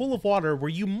this pool of water where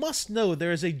you must know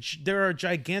there are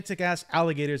gigantic ass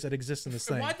alligators that exist in this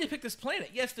thing? Why'd they pick this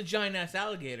planet? Yes, the giant ass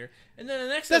alligator, and then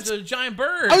the next there's a giant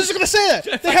bird. I was just gonna say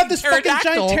that they have this fucking giant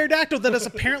Pterodactyl. pterodactyl that has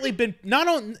apparently been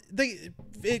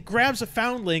it grabs a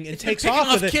foundling and takes picking off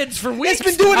off with it. kids for weeks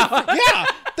It's been doing now. it. Yeah,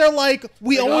 they're like,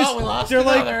 we always, lost they're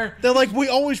another. like, they're like, we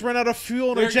always run out of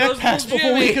fuel in our There goes jetpacks little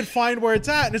before we Jimmy. can find where it's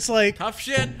at. And it's like, Tough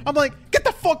shit. I'm like, get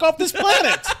the fuck off this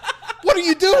planet. What are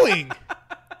you doing?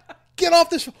 Get off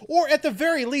this, or at the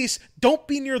very least, don't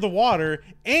be near the water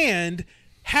and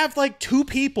have like 2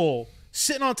 people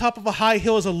sitting on top of a high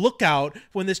hill as a lookout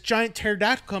when this giant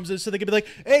pterodactyl comes in, so they can be like,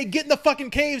 hey, get in the fucking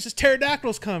caves, this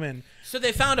pterodactyl's coming. So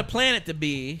they found a planet to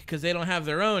be because they don't have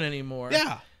their own anymore.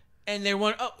 Yeah. And they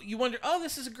wonder,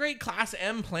 this is a great Class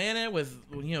M planet with,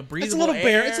 breathable It's a little air.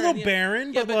 barren. It's a little and,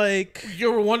 barren, yeah, but like,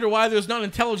 you ever wonder why there's not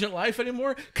intelligent life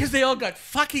anymore? Because they all got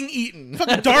fucking eaten.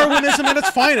 fucking Darwinism at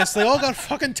its finest. They all got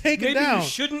fucking taken Maybe down. you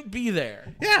shouldn't be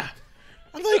there. Yeah.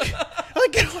 I'm like,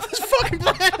 get off this fucking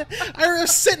planet. I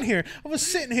was sitting here,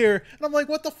 and I'm like,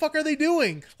 what the fuck are they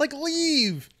doing? Like,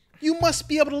 leave. You must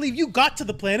be able to leave. You got to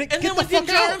the planet. And Get then the when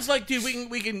fuck out. Dinjarin's like, dude,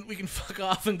 we can fuck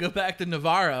off and go back to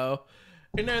Navarro.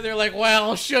 And then they're like,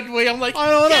 well, should we? I'm like,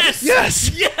 I don't know.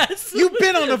 yes, Yes. You've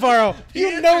been on Navarro.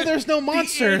 You know there's no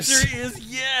monsters. The answer is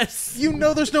yes. You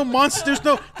know there's no monsters.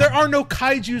 There are no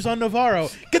kaijus on Navarro.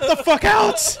 Get the fuck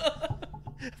out.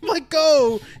 I'm like,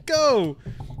 go.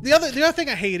 The other thing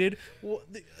I hated,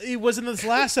 it was in this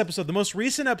last episode, the most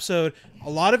recent episode. A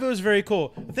lot of it was very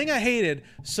cool. The thing I hated,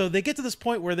 so they get to this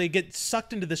point where they get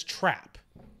sucked into this trap,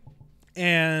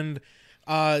 and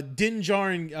Din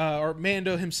Djarin, or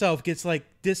Mando himself, gets like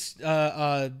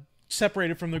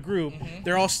separated from the group. Mm-hmm.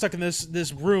 They're all stuck in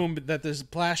this room that this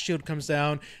blast shield comes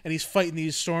down, and he's fighting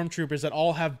these stormtroopers that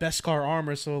all have Beskar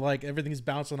armor, so like everything's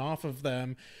bouncing off of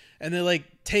them. And they like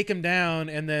take him down,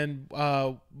 and then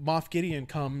Moff Gideon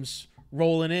comes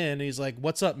rolling in. And he's like,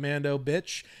 "What's up, Mando,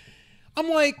 bitch?" I'm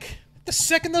like, the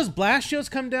second those blast shields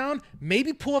come down,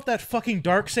 maybe pull up that fucking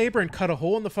darksaber and cut a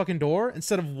hole in the fucking door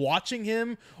instead of watching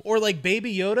him, or like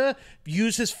Baby Yoda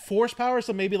use his force powers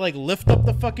to maybe like lift up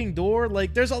the fucking door.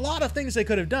 Like, there's a lot of things they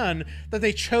could have done that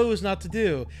they chose not to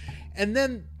do. And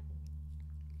then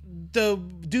the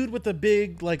dude with the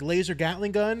big like laser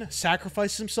Gatling gun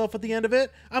sacrifices himself at the end of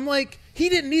it. I'm like, he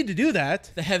didn't need to do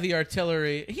that. The heavy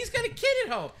artillery. He's got a kid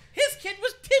at home. His kid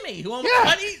was Timmy, who almost Yeah,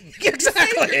 got eaten.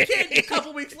 exactly. You saved your kid a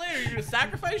couple weeks later. You're gonna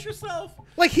sacrifice yourself.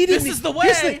 Like, he didn't. This is the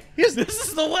way. This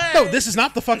is the way. No, this is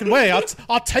not the fucking way.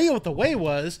 I'll tell you what the way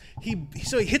was. He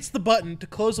hits the button to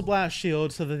close the blast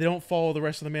shield so that they don't follow the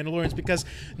rest of the Mandalorians, because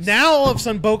now all of a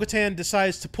sudden Bo-Katan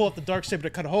decides to pull up the darksaber to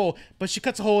cut a hole, but she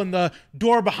cuts a hole in the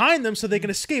door behind them so they can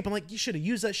escape. I'm like, you should have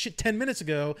used that shit 10 minutes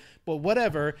ago, but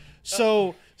whatever.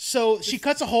 So she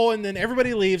cuts a hole, and then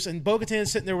everybody leaves, and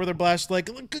Bo-Katan's sitting there with her blast like,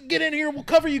 get in here, we'll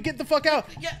cover you, get the fuck out.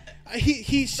 Yeah.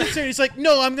 He sits there and he's like,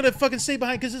 no, I'm gonna fucking stay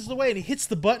behind because this is the way. And he hits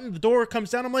the button, the door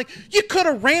comes down. I'm like, you could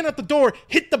have ran at the door,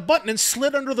 hit the button, and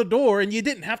slid under the door, and you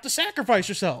didn't have to sacrifice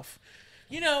yourself.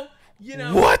 You know,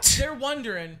 What? They're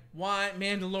wondering why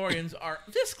Mandalorians are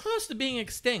this close to being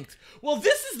extinct. Well,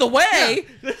 this is the way. Yeah.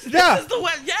 This Yeah. is the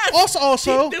way. Yes.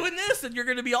 Also, keep doing this, and you're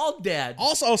gonna be all dead.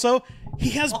 Also,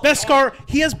 he has Beskar.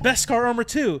 He has Beskar armor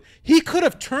too. He could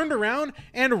have turned around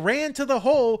and ran to the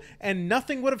hole, and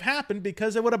nothing would have happened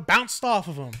because it would have bounced off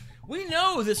of him. We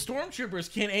know the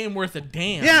stormtroopers can't aim worth a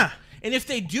damn. Yeah. And if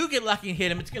they do get lucky and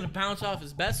hit him, it's going to bounce off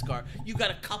his Beskar. You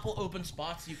got a couple open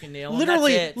spots you can nail.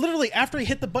 Literally, after he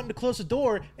hit the button to close the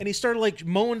door and he started like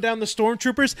mowing down the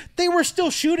stormtroopers, they were still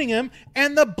shooting him,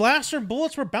 and the blaster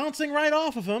bullets were bouncing right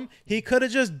off of him. He could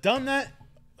have just done that.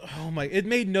 Oh my! It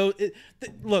made no.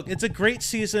 Look, it's a great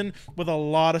season with a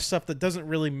lot of stuff that doesn't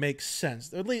really make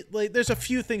sense. Like, there's a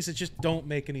few things that just don't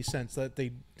make any sense that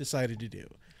they decided to do.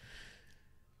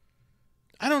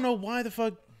 I don't know why the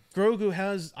fuck Grogu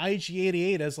has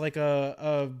IG-88 as like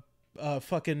a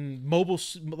fucking mobile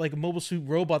suit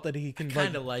robot that he can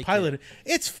like pilot.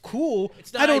 It's cool.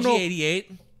 It's not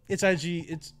IG-88. It's IG.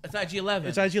 It's IG-11.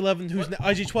 It's IG-11. Who's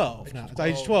IG-12 now? It's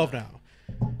IG-12 now.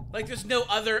 Like, there's no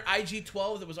other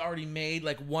IG-12 that was already made.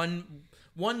 Like one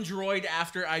droid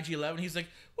after IG-11. He's like,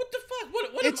 what the fuck?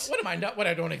 What am I not? What,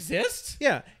 I don't exist?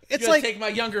 Yeah, it's you like take my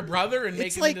younger brother and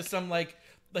make him into some like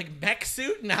mech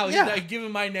suit, and now I give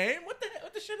him my name. What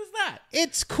the shit is that?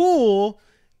 It's cool,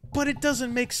 but it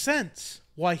doesn't make sense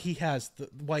why he has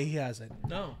it.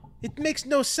 No, it makes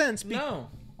no sense. No.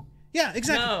 Yeah,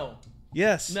 exactly. No.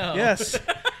 Yes. No. Yes.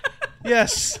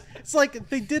 Yes. It's like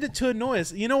they did it to annoy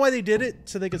us. You know why they did it?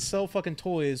 So they could sell fucking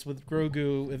toys with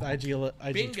Grogu with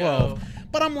IG-12. Bingo.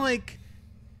 But I'm like,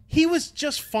 he was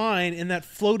just fine in that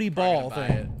floaty ball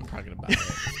thing. I'm probably gonna buy it.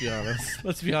 Let's be honest.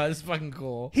 Let's be honest. It's fucking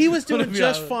cool. He was doing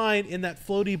just fine in that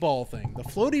floaty ball thing. The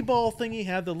floaty ball thing he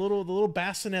had, the little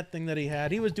bassinet thing that he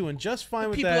had, he was doing just fine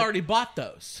with that. People already bought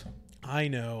those. I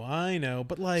know,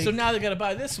 but like, so now they gotta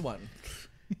buy this one.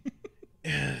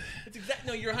 It's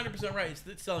no, you're 100% right.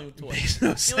 It's selling the toys. Makes no You know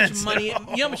how much sense money? at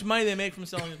all. You know how much money they make from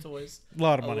selling the toys? A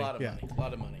lot of money. A lot of yeah. money. A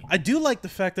lot of money. I do like the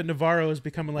fact that Navarro is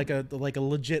becoming like a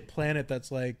legit planet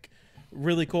that's like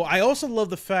really cool. I also love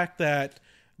the fact that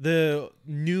the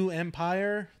new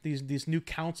empire, these new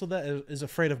council that is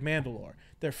afraid of Mandalore.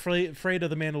 They're afraid of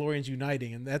the Mandalorians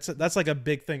uniting, and that's like a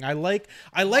big thing. I like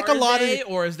a lot of.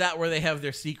 Or is that where they have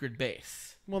their secret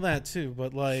base? Well, that too,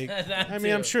 but like, That I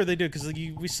mean, I'm too. sure they do because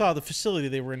we saw the facility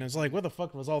they were in. It's like, where the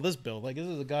fuck was all this built? Like, this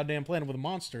is a goddamn planet with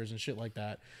monsters and shit like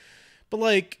that. But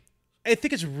like, I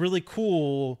think it's really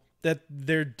cool that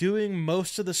they're doing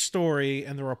most of the story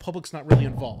and the Republic's not really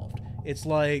involved. It's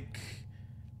like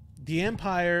the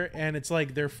Empire, and it's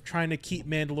like they're trying to keep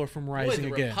Mandalore from rising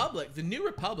the again. Republic, the new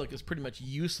Republic is pretty much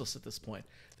useless at this point.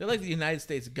 They're like the United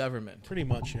States government. Pretty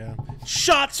much, yeah.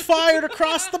 Shots fired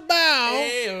across the bow.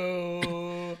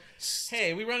 Hey-o.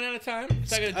 Hey, we run out of time.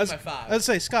 So I gotta do my 5. I'd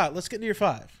say, Scott, let's get into your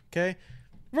 5. Okay,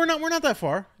 we're not that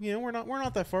far. You know, we're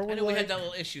not that far. We're I know like, we had that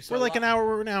little issue. So we're like an hour.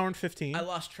 We're an hour and 15. I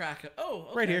lost track of. Oh,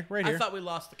 okay. Right here. I thought we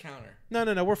lost the counter.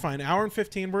 No, we're fine. Hour and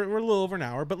 15. We're a little over an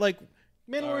hour, but like,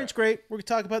 Mandalorian's right. great. We're gonna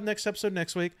talk about the next episode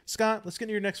next week. Scott, let's get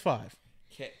into your next 5.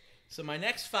 Okay, so my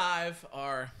next 5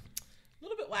 are a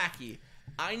little bit wacky.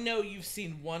 I know you've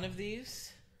seen one of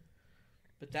these,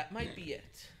 but that might be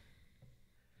it.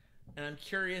 And I'm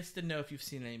curious to know if you've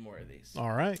seen any more of these.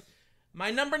 All right. My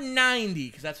number 90,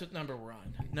 because that's what number we're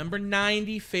on. Number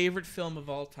 90 favorite film of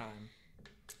all time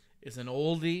is an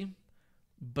oldie,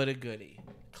 but a goodie.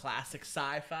 Classic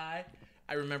sci-fi.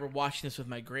 I remember watching this with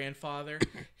my grandfather.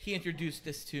 He introduced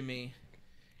this to me.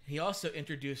 He also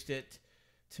introduced it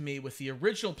to me with the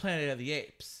original Planet of the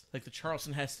Apes, like the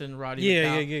Charlton Heston, Roddy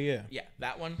McDowall. Yeah,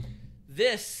 that one.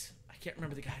 This, I can't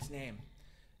remember the guy's name.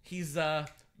 He's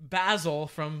Basil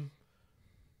from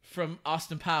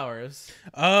Austin Powers.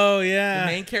 Oh yeah.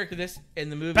 The main character of this in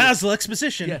the movie. Basil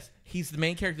Exposition. Yes, he's the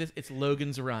main character of this. It's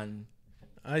Logan's Run.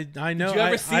 I know. Did you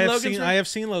ever see Logan's Run? I have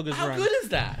seen Logan's How Run. good is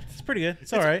that? It's pretty good.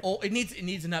 It's all right. It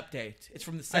needs an update. It's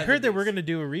from the 70s. I heard they were going to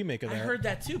do a remake of I that. heard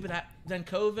that too, but then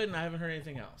COVID, and I haven't heard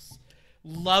anything else.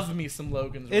 Love me some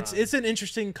Logan's Run. It's an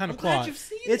interesting kind of I'm glad plot. you've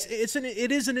seen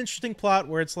it is an interesting plot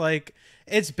where it's like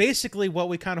it's basically what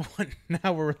we kind of want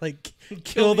now. Where we're like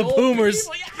kill the old boomers,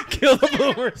 people, yeah. kill the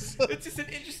boomers. It's just an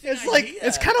interesting It's idea. like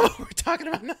it's kind of what we're talking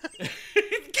about now.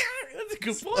 That's a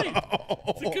good point.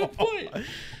 That's a good point.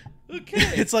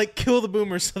 Okay. It's like kill the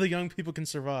boomers so the young people can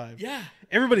survive. Yeah.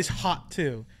 Everybody's hot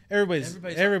too.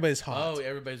 Everybody's hot. Oh,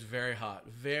 everybody's very hot.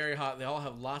 Very hot. They all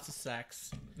have lots of sex.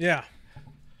 Yeah.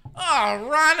 Oh,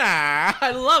 Runner!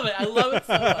 I love it. I love it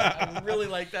so much. I really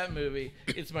like that movie.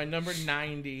 It's my number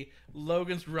 90,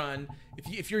 Logan's Run.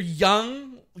 If you're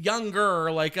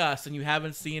younger like us, and you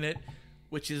haven't seen it,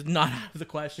 which is not out of the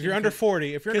question. If you're under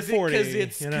 40, because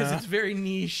it's very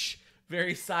niche,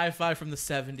 very sci-fi from the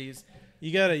 70s.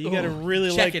 You gotta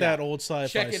really like that old sci-fi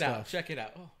Check it stuff. out. Check it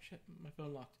out. Oh shit, my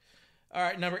phone locked. All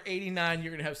right, number 89.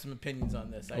 You're gonna have some opinions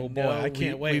on this. Oh boy, I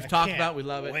can't wait. We've talked about. We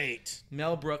love it. Wait.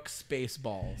 Mel Brooks,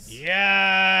 Spaceballs.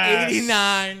 Yeah.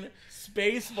 89,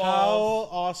 Spaceballs. How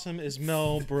awesome is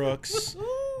Mel Brooks?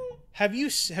 Have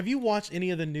you watched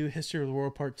any of the new History of the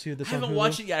World Part 2? I haven't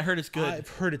watched it yet. I heard it's good. I've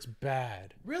heard it's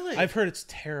bad. Really? I've heard it's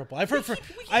terrible. I've heard We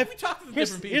talked to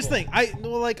different people. Here's the thing.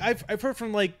 I've heard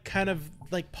from like kind of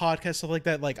like podcasts stuff like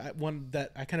that. Like one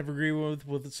that I kind of agree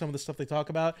with some of the stuff they talk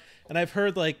about, and I've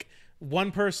heard like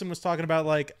one person was talking about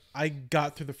like I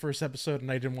got through the first episode and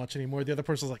I didn't watch anymore. The other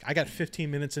person was like I got 15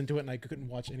 minutes into it and I couldn't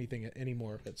watch anything any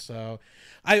more of it. So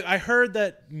I heard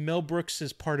that Mel Brooks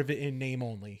is part of it in name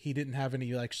only. He didn't have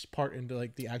any like part into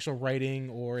like the actual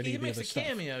writing or any He of the makes other a stuff.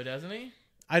 cameo, doesn't he?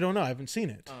 I don't know. I haven't seen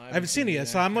it. Oh, I haven't seen it yet.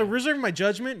 So I'm reserving my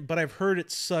judgment, but I've heard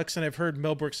it sucks, and I've heard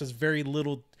Mel Brooks has very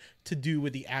little to do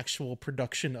with the actual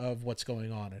production of what's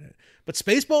going on in it. But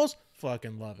Spaceballs,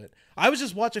 fucking love it. I was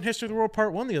just watching History of the World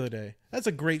Part 1 the other day. That's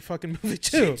a great fucking movie,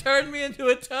 too. She turned me into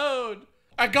a toad.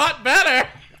 I got better.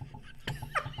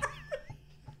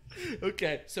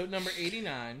 Okay, so number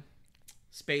 89,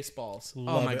 Spaceballs.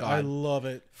 Love oh my it. god. I love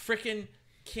it. Freaking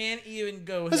can't even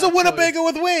go There's a without Winnebago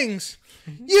with wings.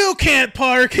 You can't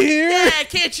park here. Yeah,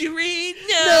 can't you read?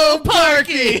 No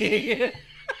parking.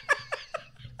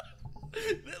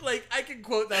 Like, I can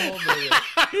quote that whole movie.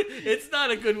 It's not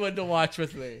a good one to watch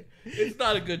with me. It's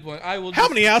not a good one. I will. How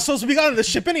many assholes have we got on the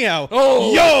ship anyhow?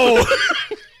 Oh. Yo!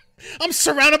 I'm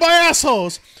surrounded by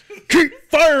assholes. Keep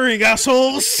firing,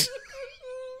 assholes.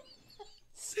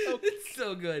 It's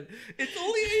so good. It's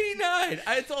only 89.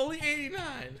 It's only 89.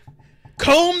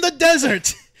 Comb the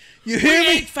desert. You hear We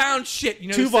me? ain't found shit. You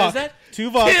know Tuvok. who says that?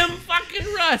 Tuvok. Tim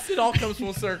fucking Russ. It all comes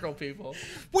full circle, people.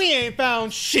 We ain't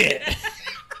found shit.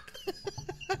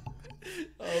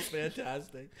 Oh,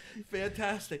 fantastic.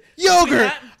 Fantastic.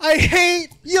 Yogurt. I hate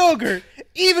yogurt,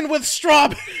 even with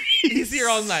strawberries. He's here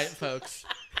all night, folks.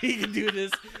 He can do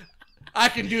this. I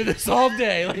can do this all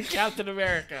day, like Captain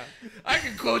America. I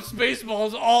can quote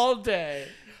Spaceballs all day.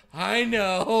 I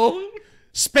know.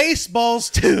 Spaceballs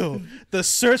 2, the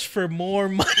search for more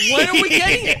money. When are we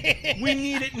getting it? We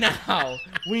need it now.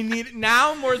 We need it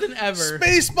now more than ever.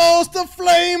 Spaceballs, the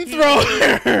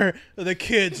flamethrower. The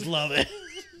kids love it.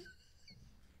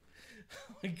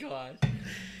 Oh my God.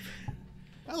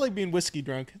 I like being whiskey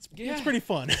drunk. It's pretty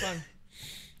fun. It's fun.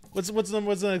 What's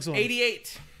the next one?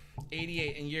 88.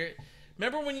 And you're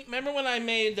remember when I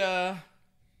made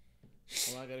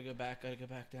hold on, I gotta go back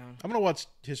down. I'm gonna watch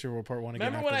History World Part 1 again.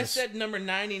 Remember when I said number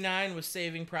 99 was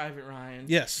Saving Private Ryan?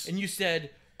 Yes. And you said,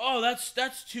 "Oh,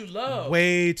 that's too low."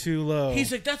 Way too low.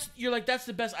 He's like, that's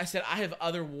the best. I said, I have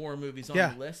other war movies on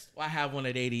the list. Well, I have one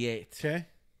at 88. Okay.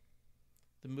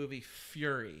 The movie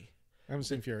Fury. I haven't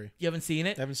seen Fury. You haven't seen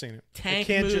it? I haven't seen it. Tank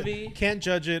movie. Can't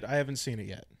judge it. I haven't seen it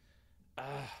yet.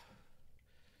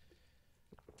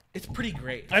 It's pretty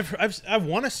great. I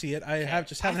want to see it. I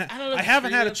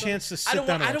haven't had a chance to sit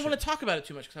down. I don't want to talk about it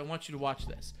too much because I want you to watch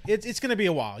this. It's going to be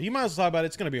a while. You might as well talk about it.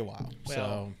 It's going to be a while.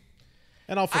 Well,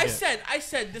 and I'll forget. I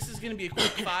said this is going to be a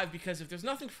quick 5 because if there's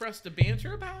nothing for us to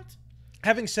banter about.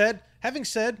 Having said, haven't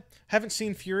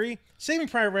seen Fury. Saving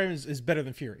Private Ryan is better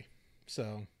than Fury.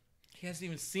 So he hasn't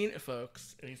even seen it,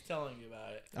 folks, and he's telling you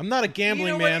about it. I'm not a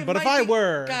gambling man, but if I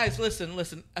were, guys,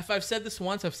 listen. If I've said this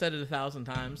once, I've said it 1,000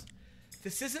 times.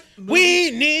 This isn't.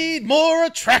 We need more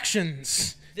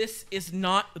attractions. This is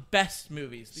not the best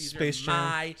movies. These are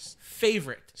my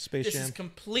favorite. Space This Jam. is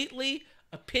completely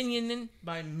opinionated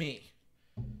by me.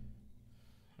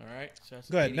 All right. So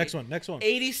that's Go ahead. 88. Next one.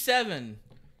 87.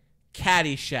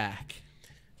 Caddyshack.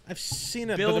 I've seen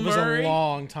it, Bill but it was Murray, a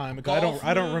long time ago. golf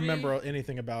I don't movie. remember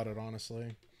anything about it,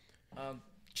 honestly.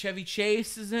 Chevy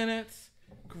Chase is in it.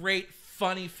 Great,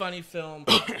 funny film.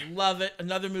 Love it.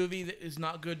 Another movie that is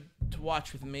not good to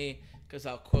watch with me because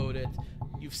I'll quote it.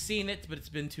 You've seen it, but it's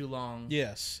been too long.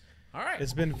 Yes. All right.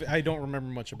 I don't remember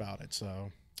much about it,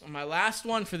 so. My last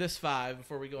one for this 5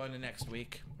 before we go into next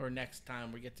week or next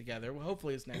time we get together. Well,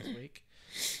 hopefully it's next week.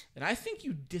 And I think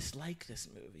you dislike this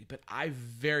movie, but I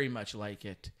very much like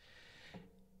it.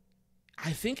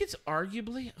 I think it's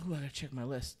arguably... Oh, I gotta check my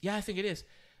list. Yeah, I think it is.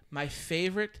 My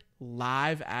favorite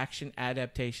live-action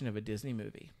adaptation of a Disney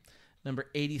movie. Number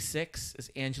 86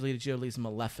 is Angelina Jolie's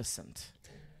Maleficent.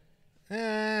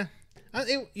 Here's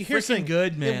the Freaking thing.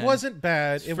 good, man. It wasn't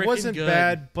bad. It Freaking wasn't good.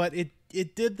 bad, but it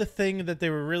did the thing that they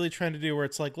were really trying to do, where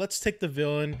it's like, let's take the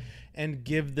villain and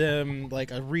give them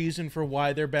like a reason for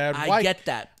why they're bad. I get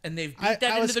that, and they've beat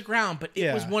that into the ground. But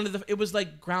it was it was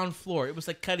like ground floor. It was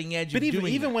like cutting edge. But even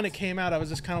that. when it came out, I was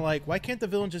just kind of like, why can't the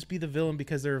villain just be the villain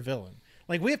because they're a villain?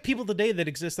 Like, we have people today that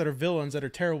exist that are villains that are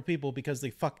terrible people because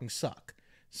they fucking suck.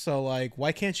 So like,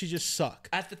 why can't you just suck?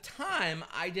 At the time,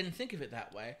 I didn't think of it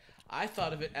that way. I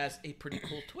thought of it as a pretty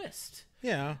cool twist.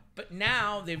 Yeah. But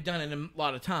now they've done it a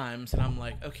lot of times, and I'm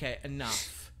like, okay,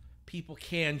 enough. People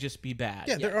can just be bad.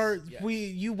 Yeah, there are. Yes.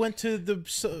 You went to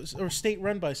the or state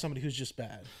run by somebody who's just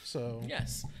bad. So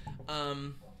yes,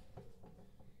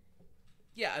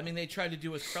 yeah. I mean, they tried to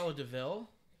do with Cruella de Vil.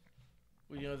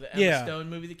 You know, the Emma Stone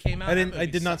movie that came out. I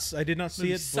did not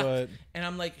see it, sucked. but and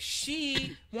I'm like,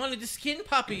 she wanted to skin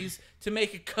puppies to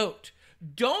make a coat.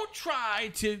 Don't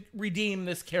try to redeem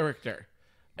this character.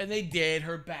 And they did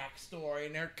her backstory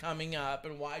and her coming up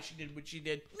and why she did what she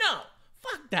did. No,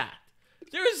 fuck that.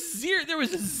 There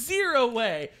was zero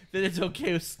way that it's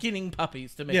okay with skinning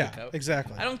puppies to make a coat.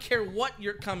 Exactly. I don't care what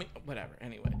you're coming, whatever.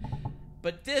 Anyway,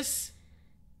 but this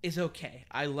is okay.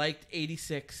 I liked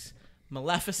 86.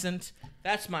 Maleficent.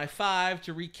 That's my 5.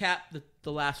 To recap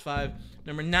the last 5.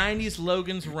 Number 90 is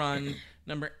Logan's Run.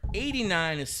 Number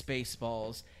 89 is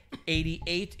Spaceballs.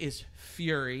 88 is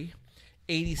Fury.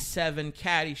 87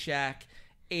 Caddyshack.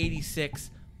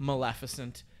 86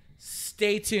 Maleficent.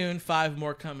 Stay tuned. 5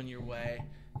 more coming your way.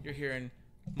 You're hearing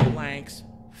Blank's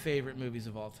favorite movies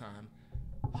of all time.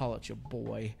 Holla at your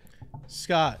boy.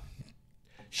 Scott,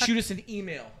 Shoot us an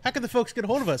email. how can the folks get a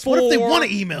hold of us? What if they want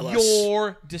to email us?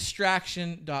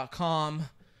 yourdistraction.com.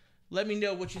 Let me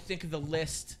know what you think of the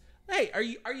list. Hey, are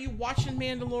you watching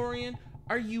Mandalorian?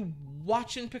 Are you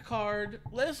watching Picard?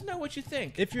 Let us know what you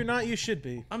think. If you're not, you should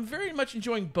be. I'm very much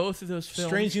enjoying both of those films.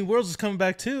 Strange New Worlds is coming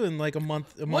back too in like a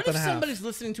month What and a if half. somebody's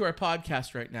listening to our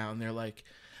podcast right now and they're like,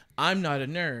 I'm not a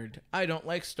nerd. I don't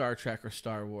like Star Trek or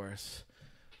Star Wars.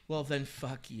 Well, then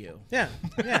fuck you. Yeah.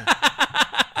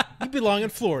 You belong in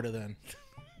Florida then.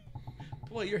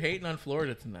 Boy, you're hating on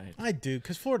Florida tonight. I do,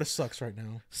 because Florida sucks right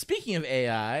now. Speaking of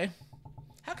AI,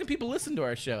 How can people listen to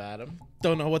our show, Adam?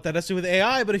 Don't know what that has to do with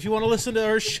AI, but if you want to listen to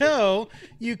our show,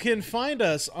 you can find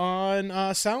us on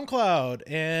SoundCloud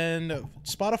and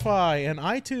Spotify and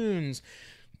iTunes.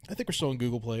 I think we're still on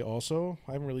Google Play also.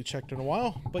 I haven't really checked in a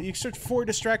while. But you can search for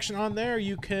Distraction on there.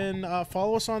 You can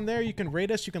follow us on there. You can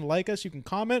rate us. You can like us. You can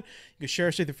comment. You can share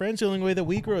us with your friends. The only way that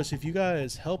we grow is if you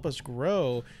guys help us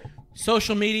grow.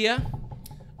 Social media.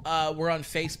 We're on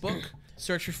Facebook.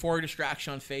 Search for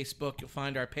Distraction on Facebook. You'll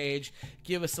find our page.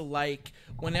 Give us a like.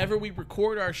 Whenever we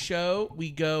record our show, we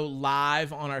go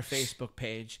live on our Facebook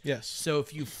page. Yes. So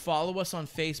if you follow us on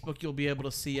Facebook, you'll be able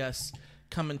to see us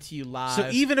coming to you live. So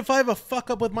even if I have a fuck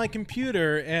up with my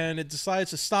computer and it decides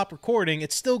to stop recording,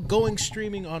 it's still going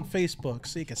streaming on Facebook.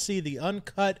 So you can see the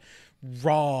uncut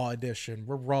raw edition.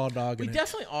 We're raw dogging We it.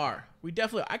 definitely are.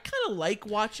 I kind of like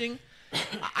watching.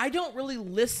 I don't really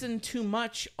listen too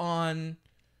much on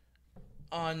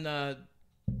the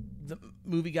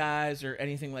movie guys or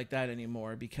anything like that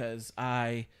anymore because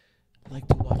I like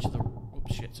to watch the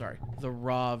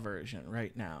raw version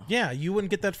right now. Yeah, you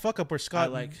wouldn't get that fuck up where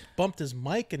Scott like- bumped his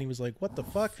mic and he was like, "What the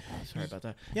fuck?" Sorry about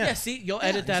that. Yeah. Yeah, see, you'll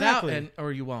edit that exactly. out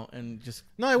or you won't and just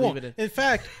No, I leave won't. it In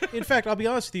fact, I'll be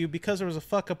honest with you. Because there was a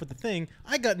fuck up with the thing,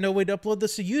 I got no way to upload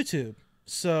this to YouTube.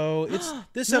 So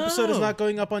this episode is No. not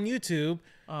going up on YouTube.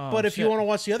 Oh, but if you shit. want to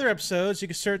watch the other episodes, you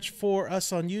can search for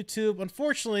us on YouTube.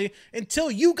 Unfortunately,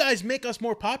 until you guys make us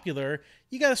more popular,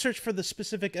 you got to search for the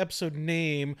specific episode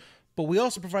name. But we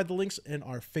also provide the links in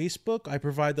our Facebook. I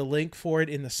provide the link for it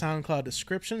in the SoundCloud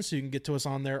description, so you can get to us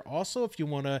on there also if you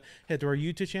want to head to our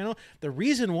YouTube channel. The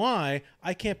reason why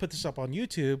I can't put this up on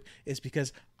YouTube is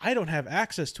because I don't have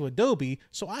access to Adobe,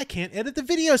 so I can't edit the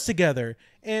videos together.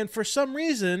 And for some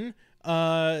reason,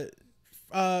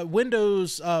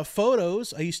 Windows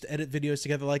Photos, I used to edit videos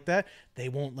together like that. They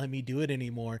won't let me do it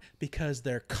anymore because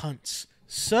they're cunts.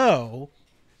 So,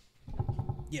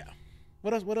 yeah.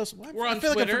 What else? We're on I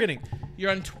feel Twitter. like I'm forgetting.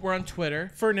 We're on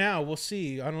Twitter. For now, we'll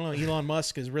see. I don't know. Elon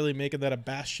Musk is really making that a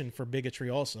bastion for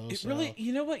bigotry also. It so. really,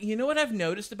 you know what I've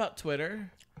noticed about Twitter?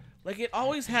 Like it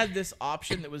always had this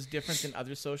option that was different than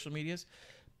other social medias,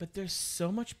 but there's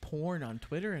so much porn on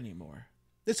Twitter anymore.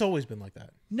 It's always been like that.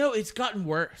 No, it's gotten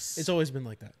worse. It's always been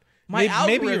like that. My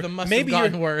algorithm must have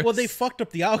gotten worse. Well, they fucked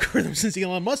up the algorithm since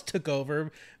Elon Musk took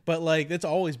over, but like it's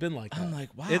always been like that. I'm like,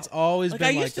 wow. It's always been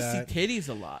I like used that. to see titties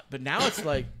a lot, but now it's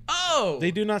like, oh.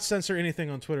 They do not censor anything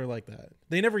on Twitter like that.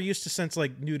 They never used to censor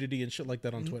like nudity and shit like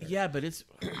that on Twitter. Yeah, but it's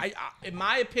in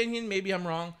my opinion, maybe I'm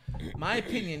wrong. My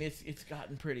opinion, it's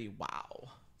gotten pretty wow.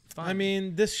 Fun. I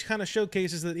mean, this kind of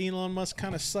showcases that Elon Musk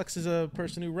kind of sucks as a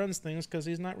person who runs things because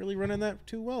he's not really running that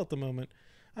too well at the moment.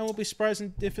 I won't be surprised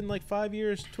if in like 5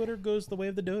 years Twitter goes the way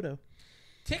of the dodo.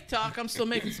 TikTok, I'm still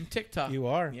making some TikTok. You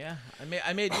are? Yeah,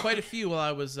 I made quite a few while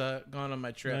I was gone on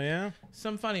my trip. Oh yeah.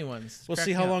 Some funny ones. We'll Crack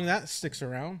see me how up. long that sticks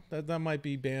around. That might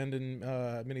be banned in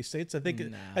many states. I think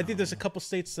there's a couple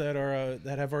states that are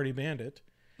that have already banned it.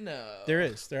 No. There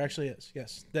is. There actually is.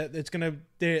 Yes. That it's gonna.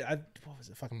 What was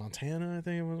it? Fucking Montana. I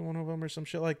think it was one of them or some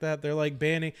shit like that. They're like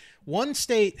banning. One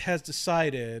state has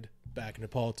decided. Back into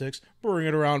politics. Bring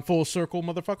it around full circle,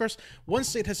 motherfuckers. One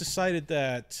state has decided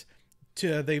that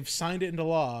they've signed it into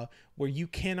law where you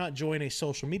cannot join a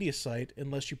social media site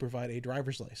unless you provide a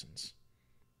driver's license.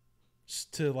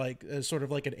 To like sort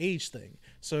of like an age thing.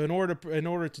 So in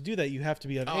order to do that, you have to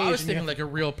be of age. I was and you thinking have- like a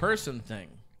real person thing.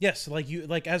 Yes,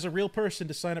 like as a real person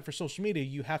to sign up for social media,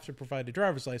 you have to provide a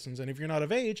driver's license, and if you're not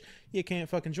of age, you can't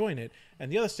fucking join it.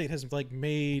 And the other state has like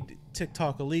made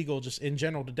TikTok illegal just in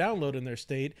general to download in their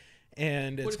state,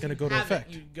 and it's going to go to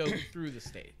effect. You go through the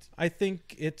state. I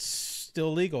think it's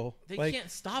still legal. They like,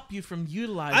 can't stop you from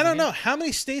utilizing. I don't know it. how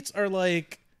many states are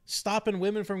like stopping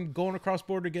women from going across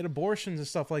border to get abortions and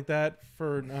stuff like that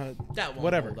for That won't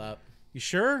whatever. hold up. You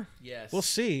sure? Yes. We'll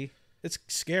see. It's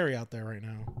scary out there right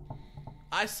now.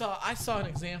 I saw an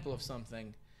example of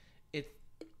something. It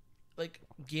like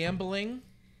gambling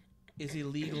is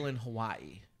illegal in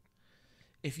Hawaii.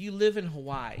 If you live in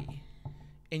Hawaii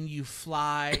and you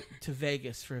fly to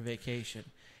Vegas for a vacation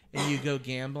and you go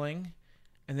gambling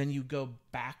and then you go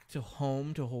back to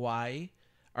home to Hawaii,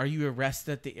 are you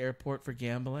arrested at the airport for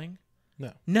gambling?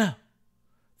 No. No.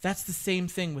 That's the same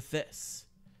thing with this.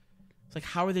 It's like,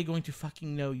 how are they going to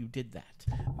fucking know you did that?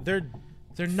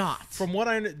 They're not. From what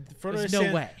I There's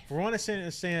no way. From what I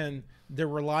understand, they're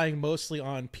relying mostly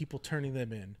on people turning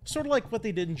them in. Sort of like what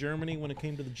they did in Germany when it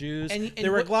came to the Jews. And they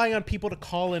were relying on people to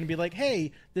call in and be like,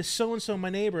 hey, this so-and-so, my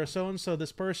neighbor, so-and-so,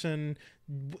 this person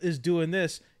is doing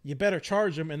this. You better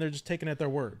charge them. And they're just taking it at their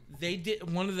word. They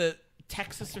did, one of the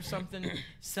Texas or something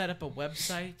set up a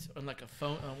website on like a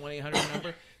phone, a 1-800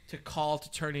 number to call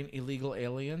to turn in illegal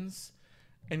aliens.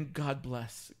 And God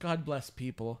bless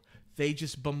people. They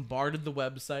just bombarded the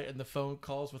website and the phone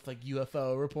calls with like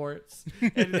UFO reports,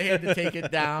 and they had to take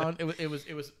it down. It was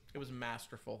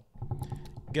masterful.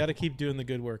 Got to keep doing the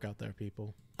good work out there,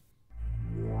 people.